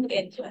didn't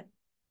enjoy?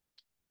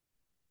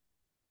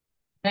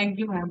 Thank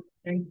you, ma'am.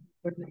 Thank you.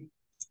 Good night.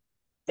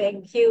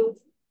 Thank you.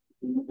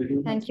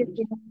 Thank you,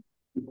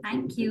 Priya.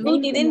 Thank Who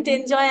you. didn't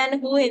enjoy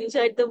and who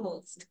enjoyed the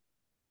most?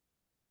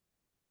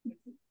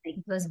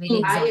 It was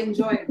very I exhausting.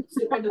 enjoyed.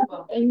 Super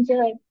duper.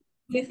 Enjoy.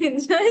 You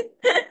enjoyed?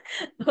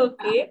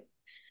 Okay.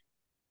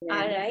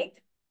 All right.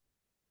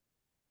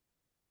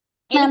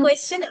 Any Ma'am,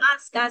 question?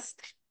 Ask.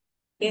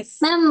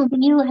 Yes. ma'am, do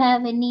you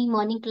have any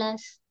morning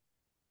class?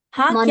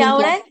 हाँ क्या Morning हो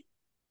रहा class.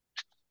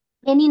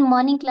 है? Any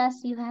morning class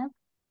you have?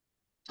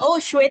 Oh,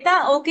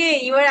 Shweta.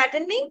 Okay, you are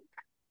attending?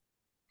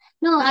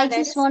 No, I That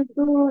just is. want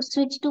to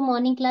switch to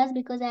morning class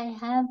because I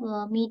have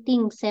a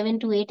meeting 7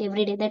 to 8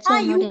 every day. That's why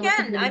I'm not You able to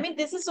can. I join. mean,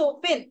 this is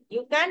open.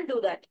 You can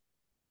do that.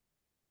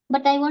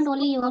 But I want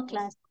only No your problem.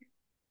 class.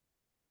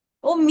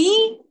 Oh,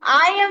 me?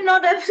 I am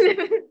not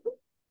available.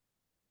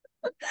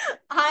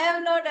 I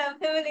am not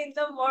available in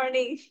the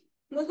morning.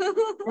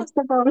 That's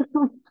the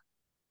problem.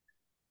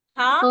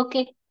 Huh?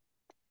 Okay,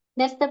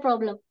 that's the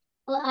problem.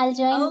 Oh, I'll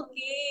join.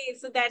 Okay,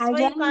 so that's I'll why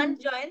you join.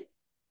 can't join.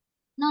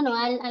 No,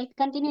 I'll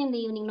continue in the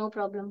evening. No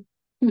problem.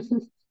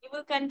 You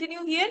will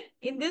continue here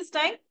in this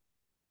time.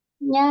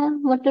 Yeah,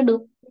 what to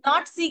do?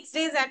 Not 6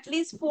 days, at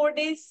least 4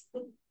 days.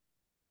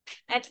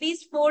 At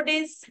least 4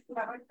 days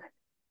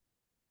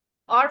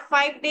or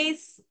 5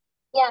 days.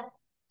 Yeah,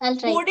 I'll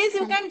try. 4 days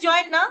you can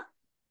join now.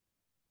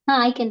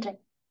 I can try.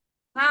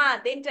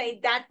 Then try.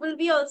 That will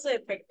be also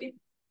effective.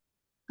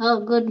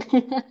 Oh, good.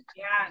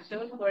 Yeah,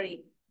 don't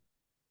worry.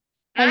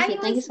 Thank I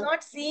you. Thank you was so much.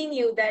 not seeing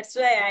you. That's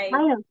why I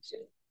I know.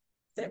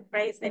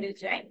 surprised that you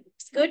joined.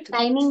 It's good.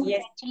 Timing is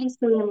Yes. actually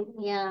same.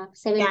 Yeah,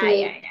 7 to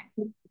Yeah, 8.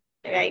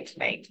 yeah.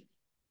 Right.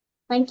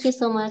 Thank you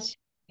so much.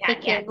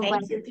 Take care. Yeah. Bye bye.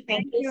 Thank you. Thank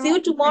Thank you. See you.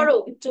 you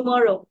tomorrow. Yeah,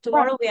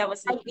 Tomorrow we have a I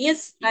session.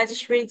 Yes,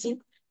 Rajeshwari जी.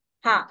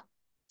 हाँ.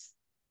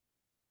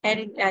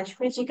 And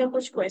Rajeshwari जी का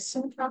कुछ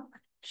question था?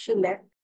 She left.